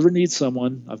said, if you ever need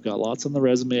someone, I've got lots on the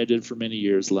resume I did for many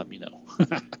years. Let me know.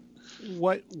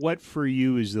 What for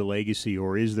you is the legacy,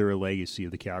 or is there a legacy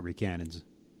of the Calgary Cannons?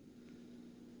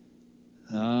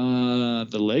 The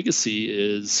legacy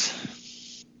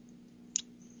is,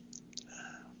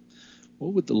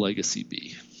 what would the legacy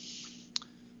be?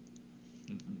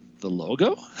 The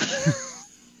logo?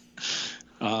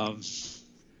 I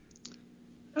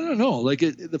don't know. Like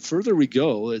the further we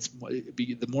go,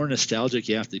 the more nostalgic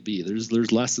you have to be.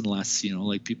 There's less and less.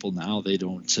 Like people now, they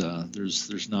don't.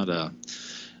 There's not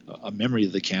a memory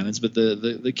of the Cannons, but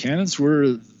the Cannons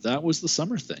that was the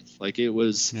summer thing. Like it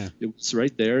was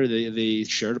right there. They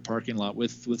shared a parking lot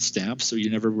with Stamps, so you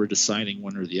never were deciding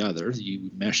one or the other. You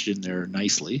meshed in there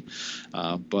nicely,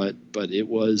 but it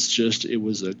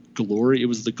was a glory. It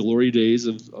was the glory days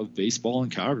of baseball in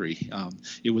Calgary.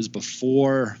 It was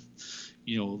before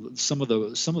some of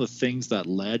the things that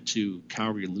led to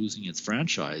Calgary losing its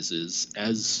franchises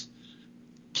as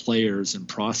players and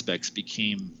prospects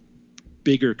became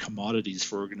bigger commodities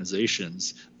for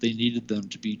organizations. They needed them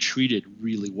to be treated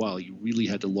really well. You really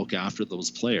had to look after those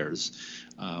players.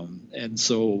 And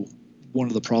so one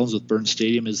of the problems with Burns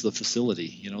Stadium is the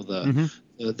facility.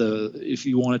 If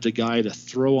you wanted a guy to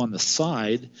throw on the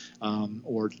side,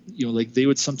 or they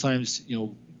would sometimes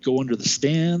go under the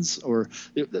stands,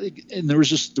 and there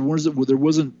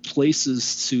wasn't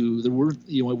places to. There weren't.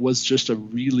 It was just a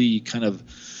really kind of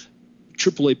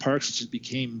AAA parks just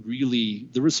became really.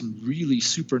 There were some really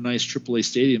super nice AAA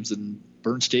stadiums, and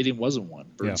Burns Stadium wasn't one.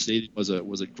 Burns Stadium was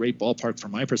a great ballpark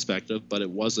from my perspective, but it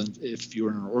wasn't if you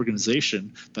were in an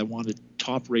organization that wanted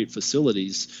top-rate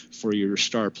facilities for your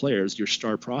star players, your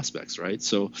star prospects, right?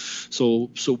 So,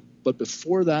 but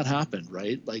before that happened,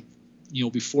 right? Like,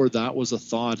 before that was a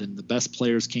thought, and the best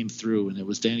players came through, and it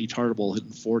was Danny Tartabull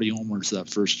hitting 40 homers that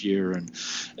first year, and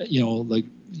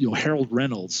Harold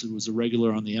Reynolds, who was a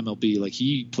regular on the MLB, like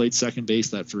he played second base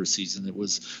that first season. It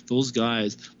was those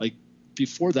guys, like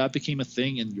before that became a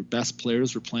thing, and your best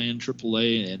players were playing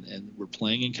AAA and were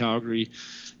playing in Calgary.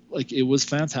 Like it was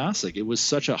fantastic. It was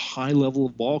such a high level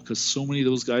of ball because so many of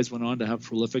those guys went on to have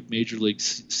prolific major league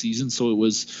seasons. So it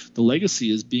was the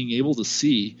legacy is being able to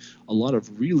see a lot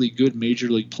of really good major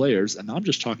league players. And I'm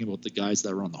just talking about the guys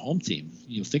that were on the home team.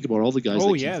 Think about all the guys.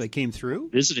 They came through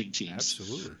visiting teams.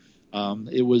 Absolutely.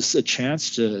 It was a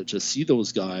chance to see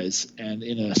those guys, and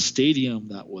in a stadium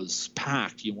that was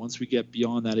packed. Once we get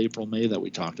beyond that April-May that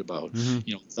we talked about,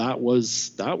 that's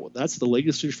the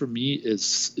legacy for me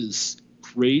is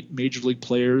great major league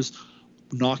players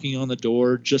knocking on the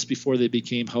door just before they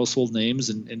became household names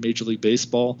in Major League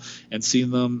Baseball, and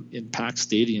seeing them in packed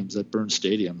stadiums at Burns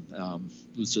Stadium.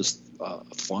 It was just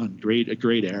fun, a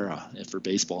great era for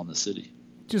baseball in the city.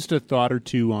 Just a thought or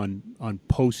two on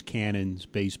post-Cannons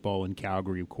baseball in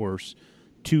Calgary, of course.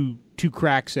 Two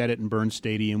cracks at it in Burns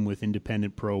Stadium with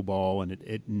independent pro ball, and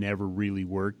it never really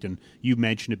worked. And you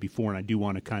mentioned it before, and I do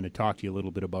want to kind of talk to you a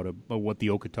little bit about what the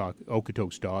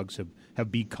Okotoks Dogs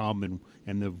have become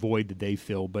and the void that they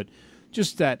fill. But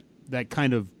just that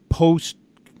kind of post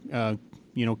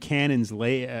Cannons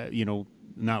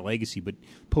not legacy, but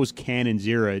post Cannons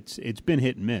era, it's been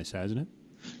hit and miss, hasn't it?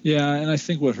 Yeah, and I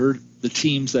think what hurt the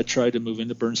teams that tried to move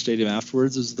into Burns Stadium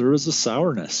afterwards is there was a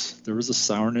sourness. There was a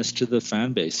sourness to the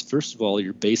fan base. First of all,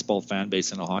 your baseball fan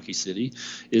base in a hockey city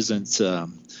is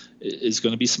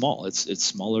going to be small. It's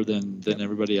smaller than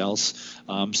everybody else.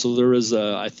 So there was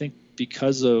I think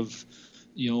because of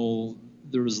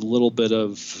there was a little bit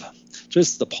of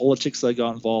just the politics that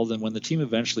got involved, and when the team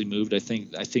eventually moved, I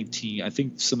think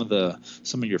some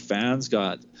of your fans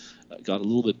got a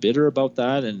little bit bitter about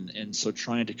that, and so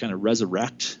trying to kind of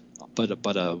resurrect, but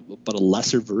a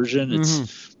lesser version.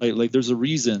 It's like there's a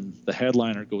reason the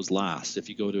headliner goes last if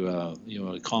you go to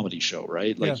a comedy show,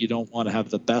 right? Like you don't want to have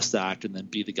the best act and then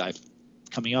be the guy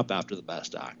coming up after the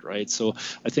best act, right? So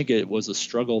I think it was a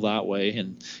struggle that way,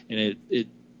 and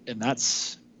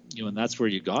that's and that's where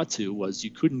you got to was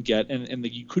you couldn't get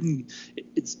you couldn't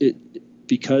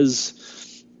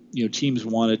because teams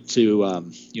wanted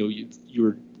to you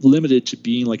were limited to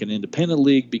being like an independent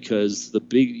league because the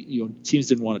big teams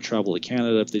didn't want to travel to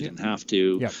Canada if they didn't have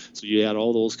to. So you had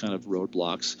all those kind of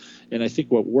roadblocks. And I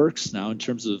think what works now in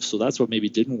terms of so that's what maybe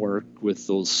didn't work with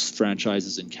those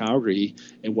franchises in Calgary,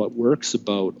 and what works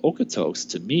about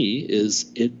Okotoks to me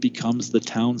is it becomes the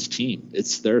town's team.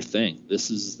 It's their thing. This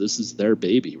is their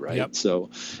baby, right? So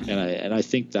and I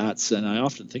think and I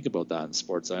often think about that in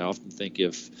sports. I often think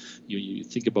if you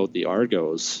think about the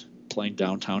Argos playing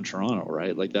downtown Toronto,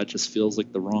 right? Like that just feels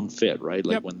like the wrong fit, right?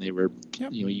 Like when they were,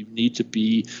 you need to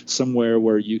be somewhere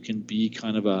where you can be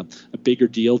kind of a bigger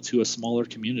deal to a smaller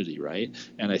community, right?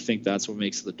 And I think that's what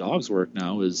makes the Dogs work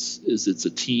now is it's a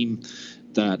team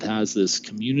that has this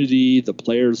community. The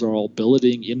players are all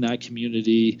billeting in that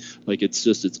community. Like it's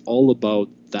all about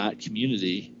that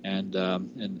community and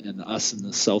us in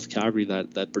the South Calgary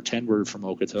that pretend we're from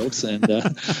Okotoks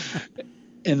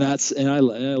and I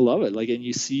love it. Like, and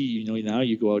you see, now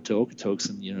you go out to Okotoks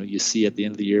and, you see at the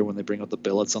end of the year when they bring out the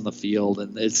billets on the field,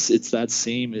 and it's that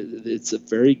same, it's a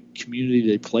very community.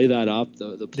 They play that up.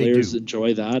 The players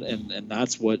enjoy that. And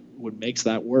that's what makes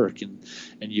that work. And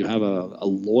you have a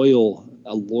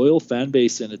loyal fan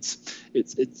base, and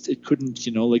it couldn't,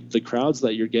 like the crowds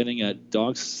that you're getting at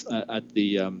Dogs at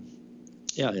the,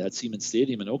 at Siemens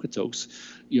Stadium in Okotoks,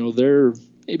 they're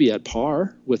maybe at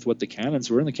par with what the Cannons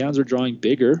were, and the Cannons are drawing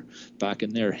bigger back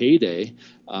in their heyday.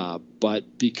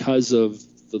 But because of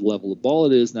the level of ball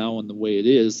it is now and the way it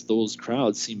is, those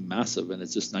crowds seem massive, and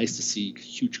it's just nice to see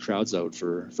huge crowds out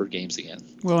for games again.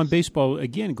 Well, in baseball,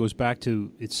 again, it goes back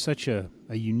to it's such a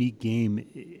unique game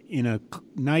in a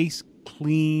nice,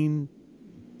 clean,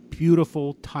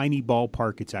 beautiful, tiny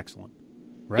ballpark. It's excellent,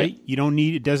 right? Yeah.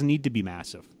 It doesn't need to be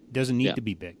massive. It doesn't need to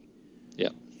be big. Yeah.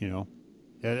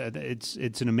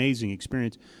 It's an amazing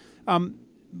experience.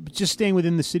 Just staying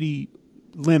within the city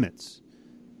limits,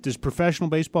 does professional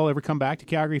baseball ever come back to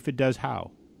Calgary? If it does,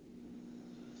 how?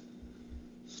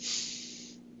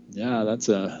 Yeah, that's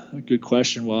a good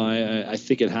question. Well, I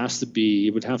think it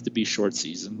would have to be short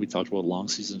season. We talked about long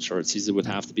season, short season. It would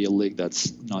have to be a league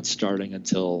that's not starting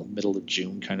until middle of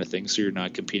June kind of thing, so you're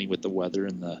not competing with the weather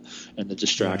and the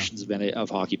distractions of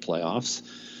hockey playoffs.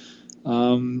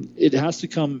 It has to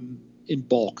come in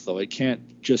bulk, though. It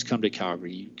can't just come to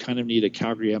Calgary. You kind of need a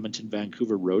Calgary, Edmonton,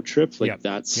 Vancouver road trip.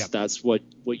 That's what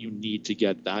you need to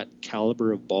get that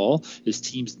caliber of ball. Is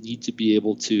teams need to be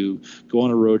able to go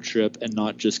on a road trip and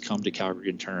not just come to Calgary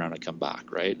and turn around and come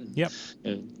back, right?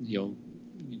 And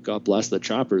God bless the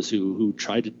Trappers who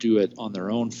tried to do it on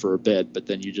their own for a bit, but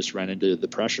then you just ran into the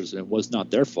pressures, and it was not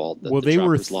their fault that they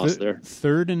were lost there.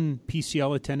 Third in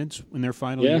PCL attendance in their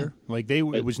final year. Like it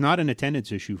was not an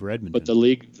attendance issue for Edmonton. But the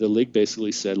league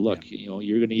basically said, look,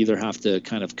 you're going to either have to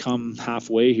kind of come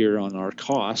halfway here on our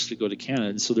cost to go to Canada,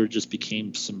 and so there just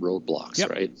became some roadblocks,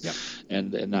 right? Yep.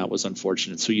 And that was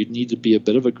unfortunate. So you'd need to be a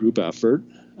bit of a group effort.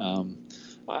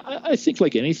 I think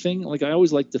like anything, like I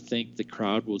always like to think the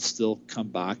crowd will still come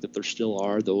back, that there still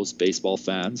are those baseball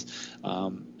fans.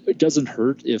 It doesn't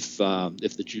hurt if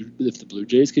the Blue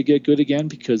Jays could get good again,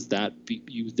 because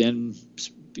you then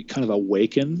kind of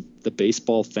awaken the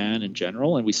baseball fan in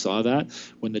general. And we saw that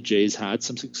when the Jays had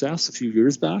some success a few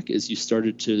years back, as you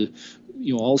started to,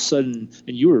 all of a sudden,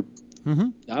 and you were. Mm-hmm.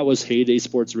 That was heyday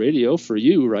sports radio for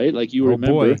you, right? Like you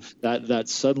remember that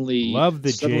suddenly,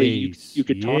 Jays. You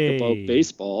could talk about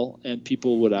baseball and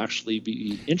people would actually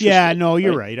be interested. Yeah, no,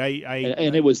 you're right.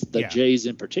 And it was the Jays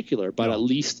in particular, but at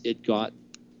least it got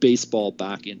baseball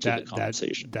back into the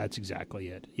conversation. That's exactly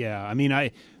it. Yeah, I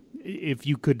mean, if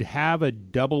you could have a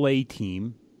AA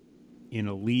team in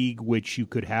a league which you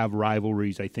could have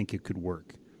rivalries, I think it could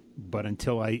work. But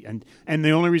until and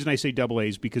the only reason I say AA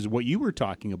is because what you were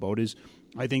talking about is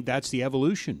I think that's the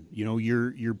evolution. Your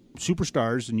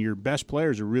superstars and your best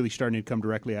players are really starting to come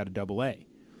directly out of AA.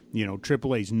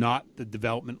 AAA is not the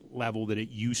development level that it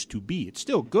used to be. It's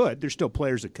still good. There's still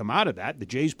players that come out of that. The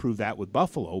Jays proved that with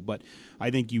Buffalo, but I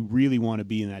think you really want to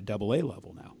be in that AA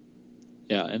level now.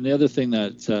 Yeah, and the other thing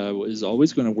that is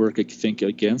always going to work, I think,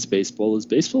 against baseball is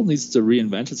baseball needs to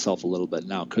reinvent itself a little bit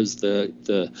now, because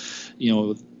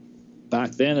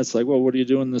back then, it's like, well, what are you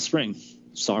doing in the spring?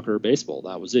 Soccer or baseball?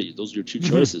 That was it. Those are your two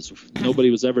choices. Nobody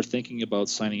was ever thinking about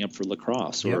signing up for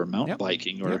lacrosse or mountain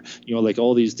biking or like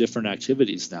all these different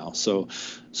activities now. So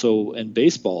in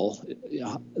baseball,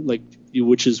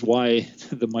 which is why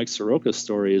the Mike Soroka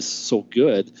story is so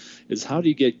good, is how do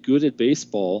you get good at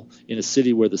baseball in a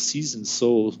city where the season's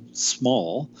so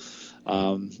small?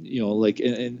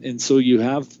 And so you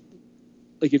have,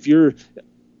 like, if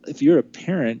you're a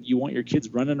parent, you want your kids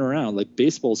running around. Like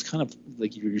baseball is kind of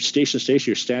like you're station to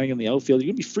station. You're standing in the outfield. You're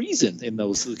gonna be freezing in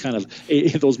those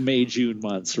those May, June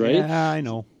months, right? Yeah, I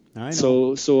know.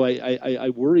 So I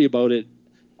worry about it.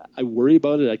 I worry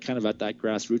about it at kind of at that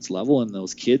grassroots level, and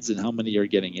those kids and how many are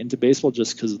getting into baseball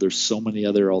just because there's so many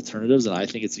other alternatives. And I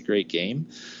think it's a great game.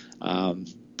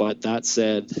 But that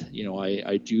said,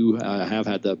 I do have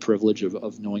had the privilege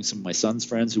of knowing some of my son's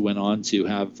friends who went on to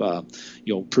have,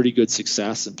 pretty good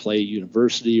success and play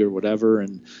university or whatever.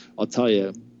 And I'll tell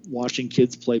you, watching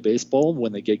kids play baseball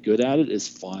when they get good at it is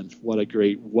fun. What a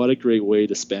great way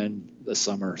to spend the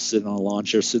summer, sitting on a lawn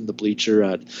chair, sitting in the bleacher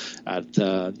at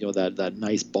that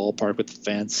nice ballpark with the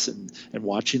fence, and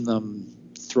watching them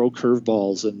throw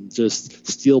curveballs and just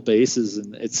steal bases,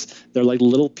 and they're like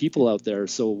little people out there.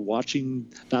 So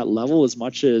watching that level, as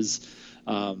much as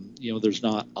there's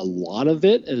not a lot of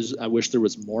it, as I wish there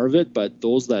was more of it, but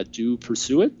those that do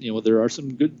pursue it, there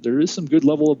is some good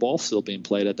level of ball still being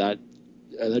played at that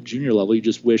junior level. You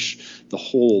just wish the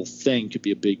whole thing could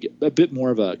be a bit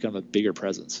more of a kind of a bigger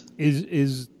presence.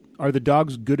 Are the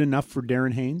Dogs good enough for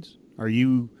Darren Haynes?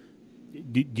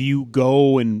 Do you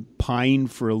go and pine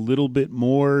for a little bit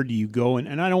more? Do you go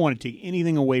and I don't want to take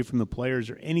anything away from the players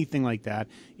or anything like that.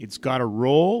 It's got to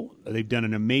roll. They've done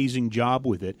an amazing job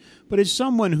with it. But as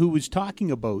someone who was talking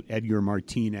about Edgar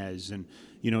Martinez and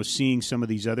seeing some of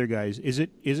these other guys, is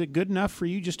it good enough for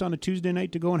you just on a Tuesday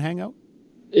night to go and hang out?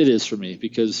 It is for me,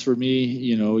 because for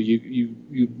me, I'm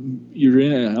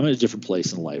in a different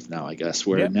place in life now, I guess,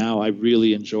 where now I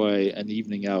really enjoy an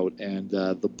evening out, and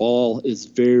the ball is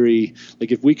very,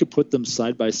 like, if we could put them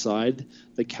side by side,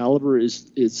 the caliber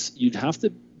is you'd have to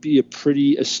be a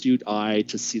pretty astute eye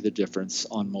to see the difference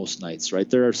on most nights, right?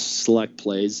 There are select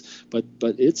plays, but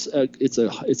it's a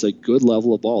good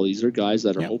level of ball. These are guys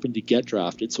that are hoping to get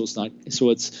drafted, so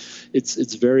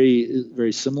it's very,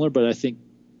 very similar, but I think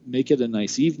make it a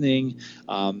nice evening.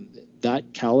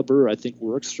 That caliber, I think,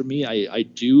 works for me. I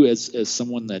do, as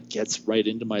someone that gets right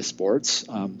into my sports.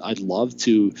 I'd love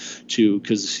to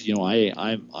because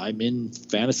I'm in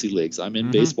fantasy leagues. I'm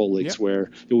in baseball leagues where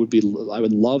I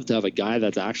would love to have a guy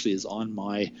that actually is on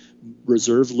my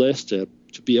reserve list to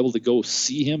be able to go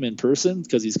see him in person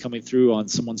because he's coming through on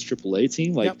someone's AAA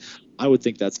team. I would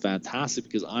think that's fantastic,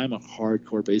 because I'm a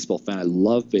hardcore baseball fan. I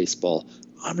love baseball.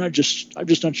 I'm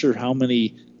just not sure how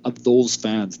many of those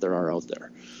fans there are out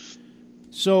there.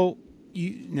 So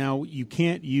you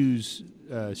can't use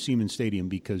Siemens Stadium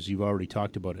because you've already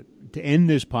talked about it. To end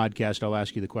this podcast, I'll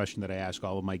ask you the question that I ask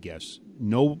all of my guests.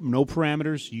 No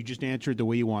parameters. You just answer it the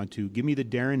way you want to. Give me the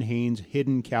Darren Haynes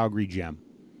hidden Calgary gem.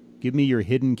 Give me your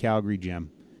hidden Calgary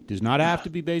gem. Does not have to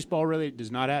be baseball related.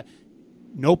 Does not have.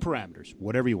 No parameters.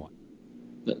 Whatever you want.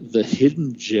 The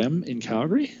hidden gem in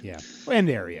Calgary? Yeah, and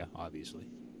the area, obviously.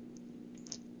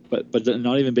 But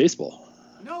not even baseball.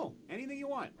 No, anything you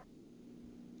want.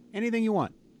 Anything you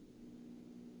want.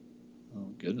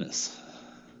 Oh, goodness.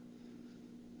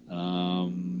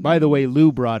 By the way,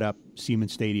 Lou brought up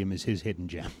Siemens Stadium as his hidden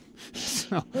gem.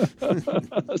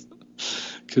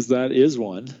 Because that is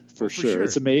one, for sure.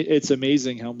 It's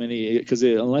amazing how many, because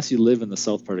unless you live in the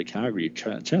south part of Calgary,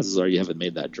 chances are you haven't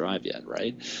made that drive yet,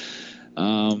 right?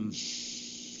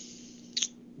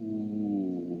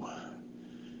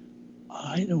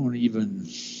 I don't even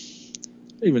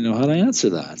know how to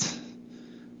answer that.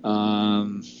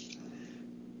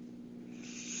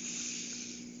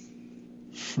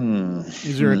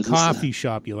 Is there a coffee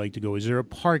shop you like to go? Is there a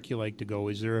park you like to go?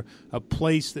 Is there a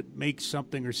place that makes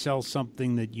something or sells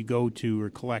something that you go to or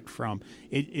collect from?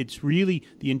 It's really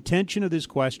the intention of this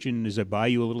question, as I buy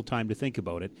you a little time to think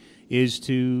about it, is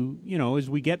to, as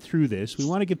we get through this, we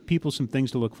want to give people some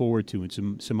things to look forward to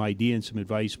and some idea and some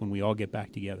advice when we all get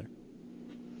back together.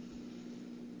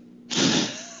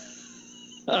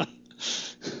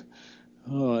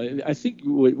 I think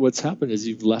what's happened is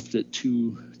you've left it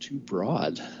too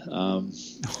broad.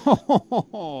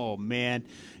 Oh, man.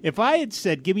 If I had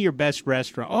said, give me your best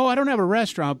restaurant. Oh, I don't have a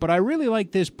restaurant, but I really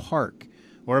like this park.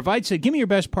 Or if I'd said, give me your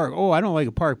best park. Oh, I don't like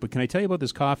a park, but can I tell you about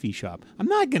this coffee shop? I'm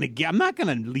not going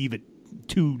to leave it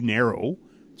too narrow.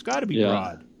 It's got to be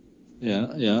broad.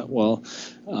 Yeah. Well,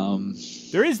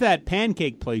 there is that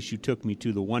pancake place you took me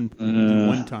to the one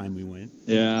time we went.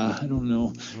 Yeah, I don't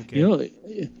know.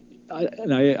 Okay.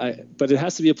 But it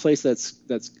has to be a place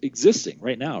that's existing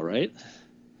right now, right?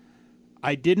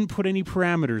 I didn't put any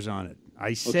parameters on it.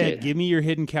 I said, give me your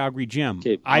hidden Calgary gem.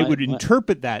 Okay, I would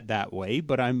interpret that way,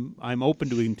 but I'm open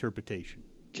to interpretation.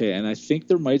 Okay, and I think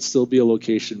there might still be a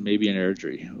location, maybe in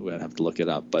Airdrie. We'd have to look it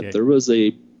up. But there was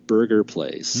a burger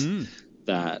place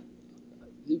that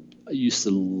I used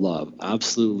to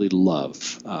absolutely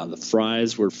love. The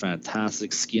fries were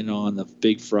fantastic, skin on, the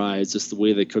big fries, just the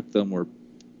way they cooked them were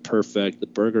perfect. The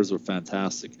burgers were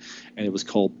fantastic, and it was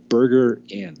called Burger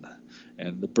Inn.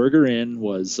 And the Burger Inn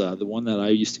was the one that I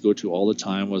used to go to all the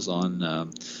time. Was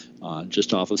on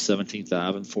just off of 17th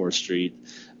Ave and 4th Street.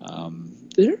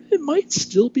 It might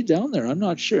still be down there. I'm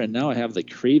not sure. And now I have the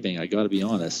craving. I got to be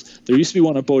honest. There used to be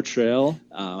one on Boat Trail.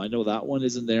 I know that one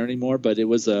isn't there anymore, but it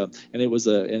was a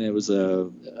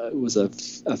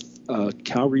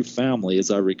Calgary family, as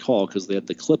I recall, because they had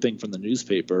the clipping from the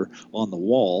newspaper on the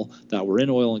wall that were in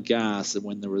oil and gas. And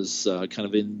when there was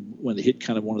when they hit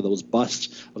kind of one of those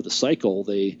busts of the cycle,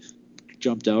 they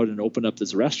jumped out and opened up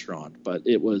this restaurant. But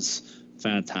it was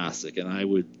fantastic. And I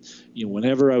would,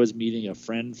 whenever I was meeting a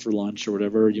friend for lunch or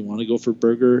whatever, you want to go for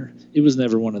burger, it was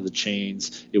never one of the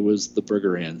chains. It was the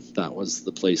Burger Inn. That was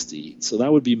the place to eat. So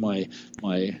that would be my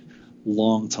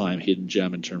long time hidden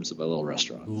gem in terms of a little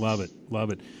restaurant. Love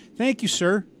it. Thank you,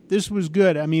 sir. This was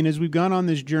good. I mean, as we've gone on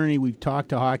this journey, we've talked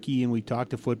to hockey and we've talked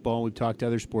to football, we've talked to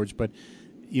other sports, but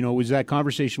it was that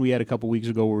conversation we had a couple weeks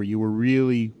ago where you were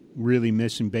really, really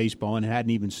missing baseball and it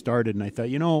hadn't even started. And I thought,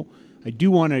 I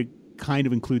do want to kind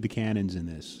of include the Cannons in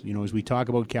this, as we talk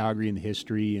about Calgary and the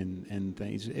history and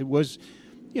things. It was,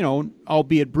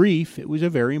 albeit brief, it was a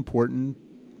very important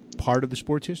part of the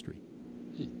sport's history.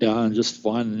 Yeah, and just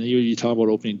fun. And you talk about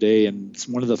opening day, and it's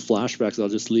one of the flashbacks. I'll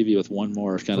just leave you with one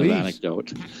more kind of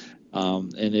anecdote.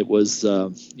 And it was,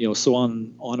 so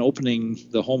on opening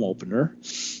the home opener,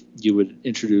 you would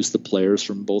introduce the players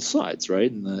from both sides, right?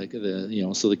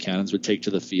 And so the Cannons would take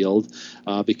to the field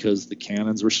because the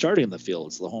Cannons were starting in the field.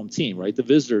 It's the home team, right? The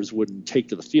visitors wouldn't take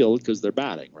to the field because they're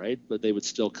batting, right? But they would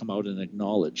still come out and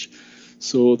acknowledge.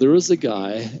 So there was a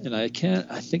guy, and I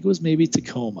think it was maybe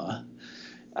Tacoma.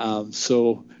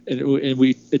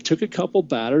 It took a couple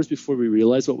batters before we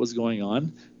realized what was going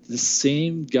on. The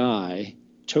same guy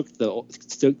took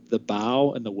the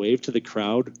bow and the wave to the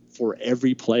crowd for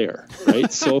every player,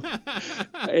 right? So,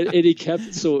 and he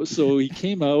kept so he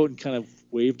came out and kind of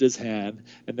waved his hand,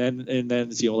 and then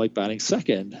like batting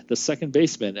second, the second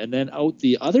baseman, and then out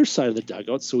the other side of the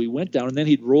dugout. So he went down, and then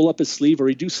he'd roll up his sleeve or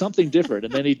he'd do something different,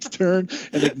 and then he'd turn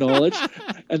and acknowledge,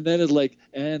 and then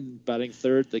and batting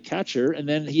third, the catcher, and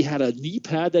then he had a knee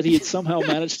pad that he had somehow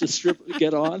managed to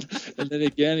get on, and then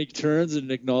again he turns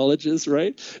and acknowledges,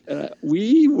 right? And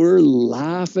we were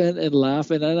laughing,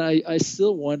 and I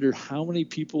still wonder how many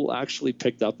people actually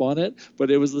picked up on it, but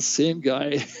it was the same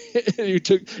guy who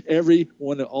took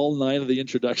all 9 of the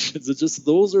introductions. It's just,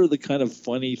 those are the kind of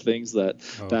funny things that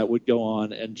would go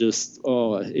on, and just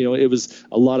it was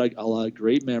a lot of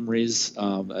great memories,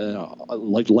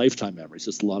 like lifetime memories.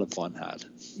 Just a lot of fun had.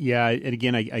 Yeah, and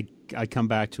again, I come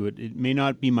back to it. It may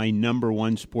not be my number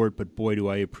one sport, but boy, do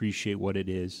I appreciate what it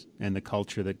is and the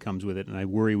culture that comes with it. And I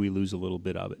worry we lose a little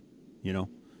bit of it.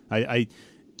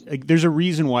 There's a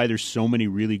reason why there's so many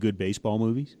really good baseball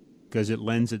movies, because it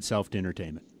lends itself to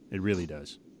entertainment. It really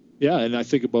does. Yeah, and I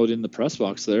think about in the press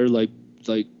box there, like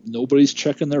nobody's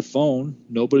checking their phone,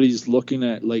 nobody's looking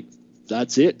at,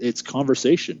 that's it. It's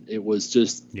conversation. It was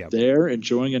just there,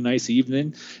 enjoying a nice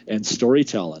evening and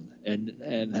storytelling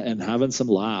and having some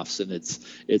laughs. And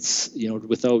it's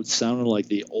without sounding like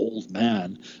the old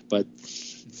man, but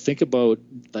think about,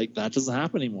 that doesn't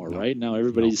happen anymore, right? Now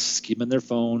everybody's skimming their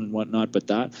phone and whatnot, but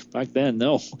that back then,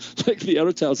 no. Like the out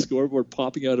of town scoreboard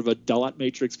popping out of a dot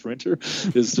matrix printer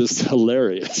is just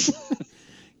hilarious.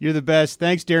 You're the best.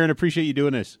 Thanks, Darren. Appreciate you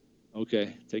doing this.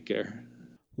 Okay, take care.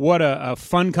 What a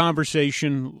fun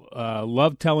conversation.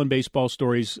 Love telling baseball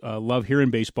stories. Love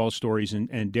hearing baseball stories. And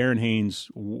Darren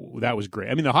Haynes, that was great.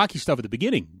 I mean, the hockey stuff at the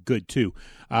beginning, good too.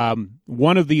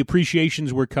 One of the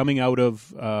appreciations we're coming out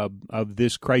of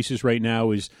this crisis right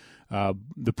now is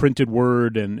the printed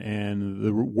word and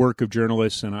the work of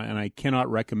journalists. And I cannot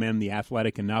recommend The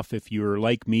Athletic enough. If you're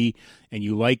like me and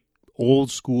you like old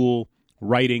school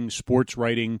writing, sports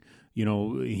writing,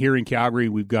 here in Calgary,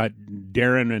 we've got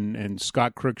Darren and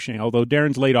Scott Cruikshank, although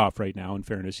Darren's laid off right now, in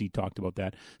fairness, he talked about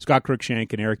that. Scott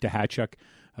Cruikshank and Eric Tahachuk,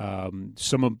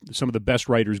 some of the best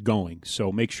writers going.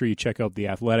 So make sure you check out The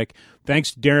Athletic.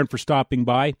 Thanks, Darren, for stopping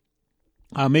by.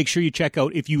 Make sure you check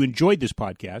out, if you enjoyed this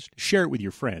podcast, share it with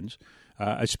your friends.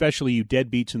 Especially you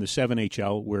deadbeats in the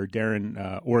 7HL, where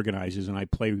Darren organizes and I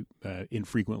play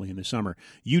infrequently in the summer.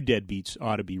 You deadbeats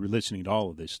ought to be listening to all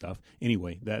of this stuff.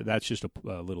 Anyway, that's just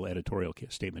a little editorial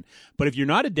statement. But if you're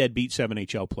not a deadbeat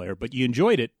 7HL player, but you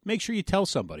enjoyed it, make sure you tell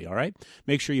somebody, all right?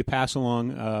 Make sure you pass along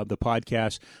the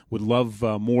podcast. Would love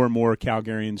more and more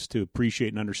Calgarians to appreciate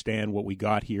and understand what we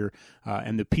got here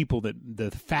and the people, the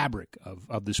fabric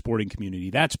of the sporting community.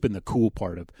 That's been the cool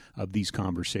part of these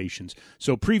conversations.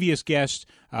 So previous guests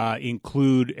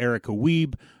include Erica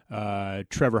Wiebe,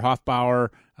 Trevor Hoffbauer,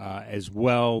 as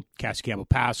well. Cassie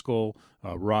Campbell-Pascal,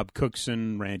 Rob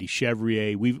Cookson, Randy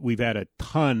Chevrier. We've had a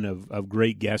ton of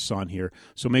great guests on here,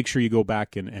 so make sure you go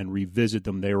back and revisit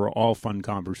them. They were all fun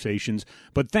conversations.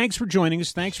 But thanks for joining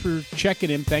us. Thanks for checking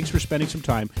in. Thanks for spending some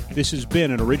time. This has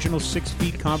been an original 6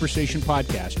 Feet Conversation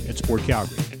podcast at Sport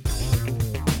Calgary.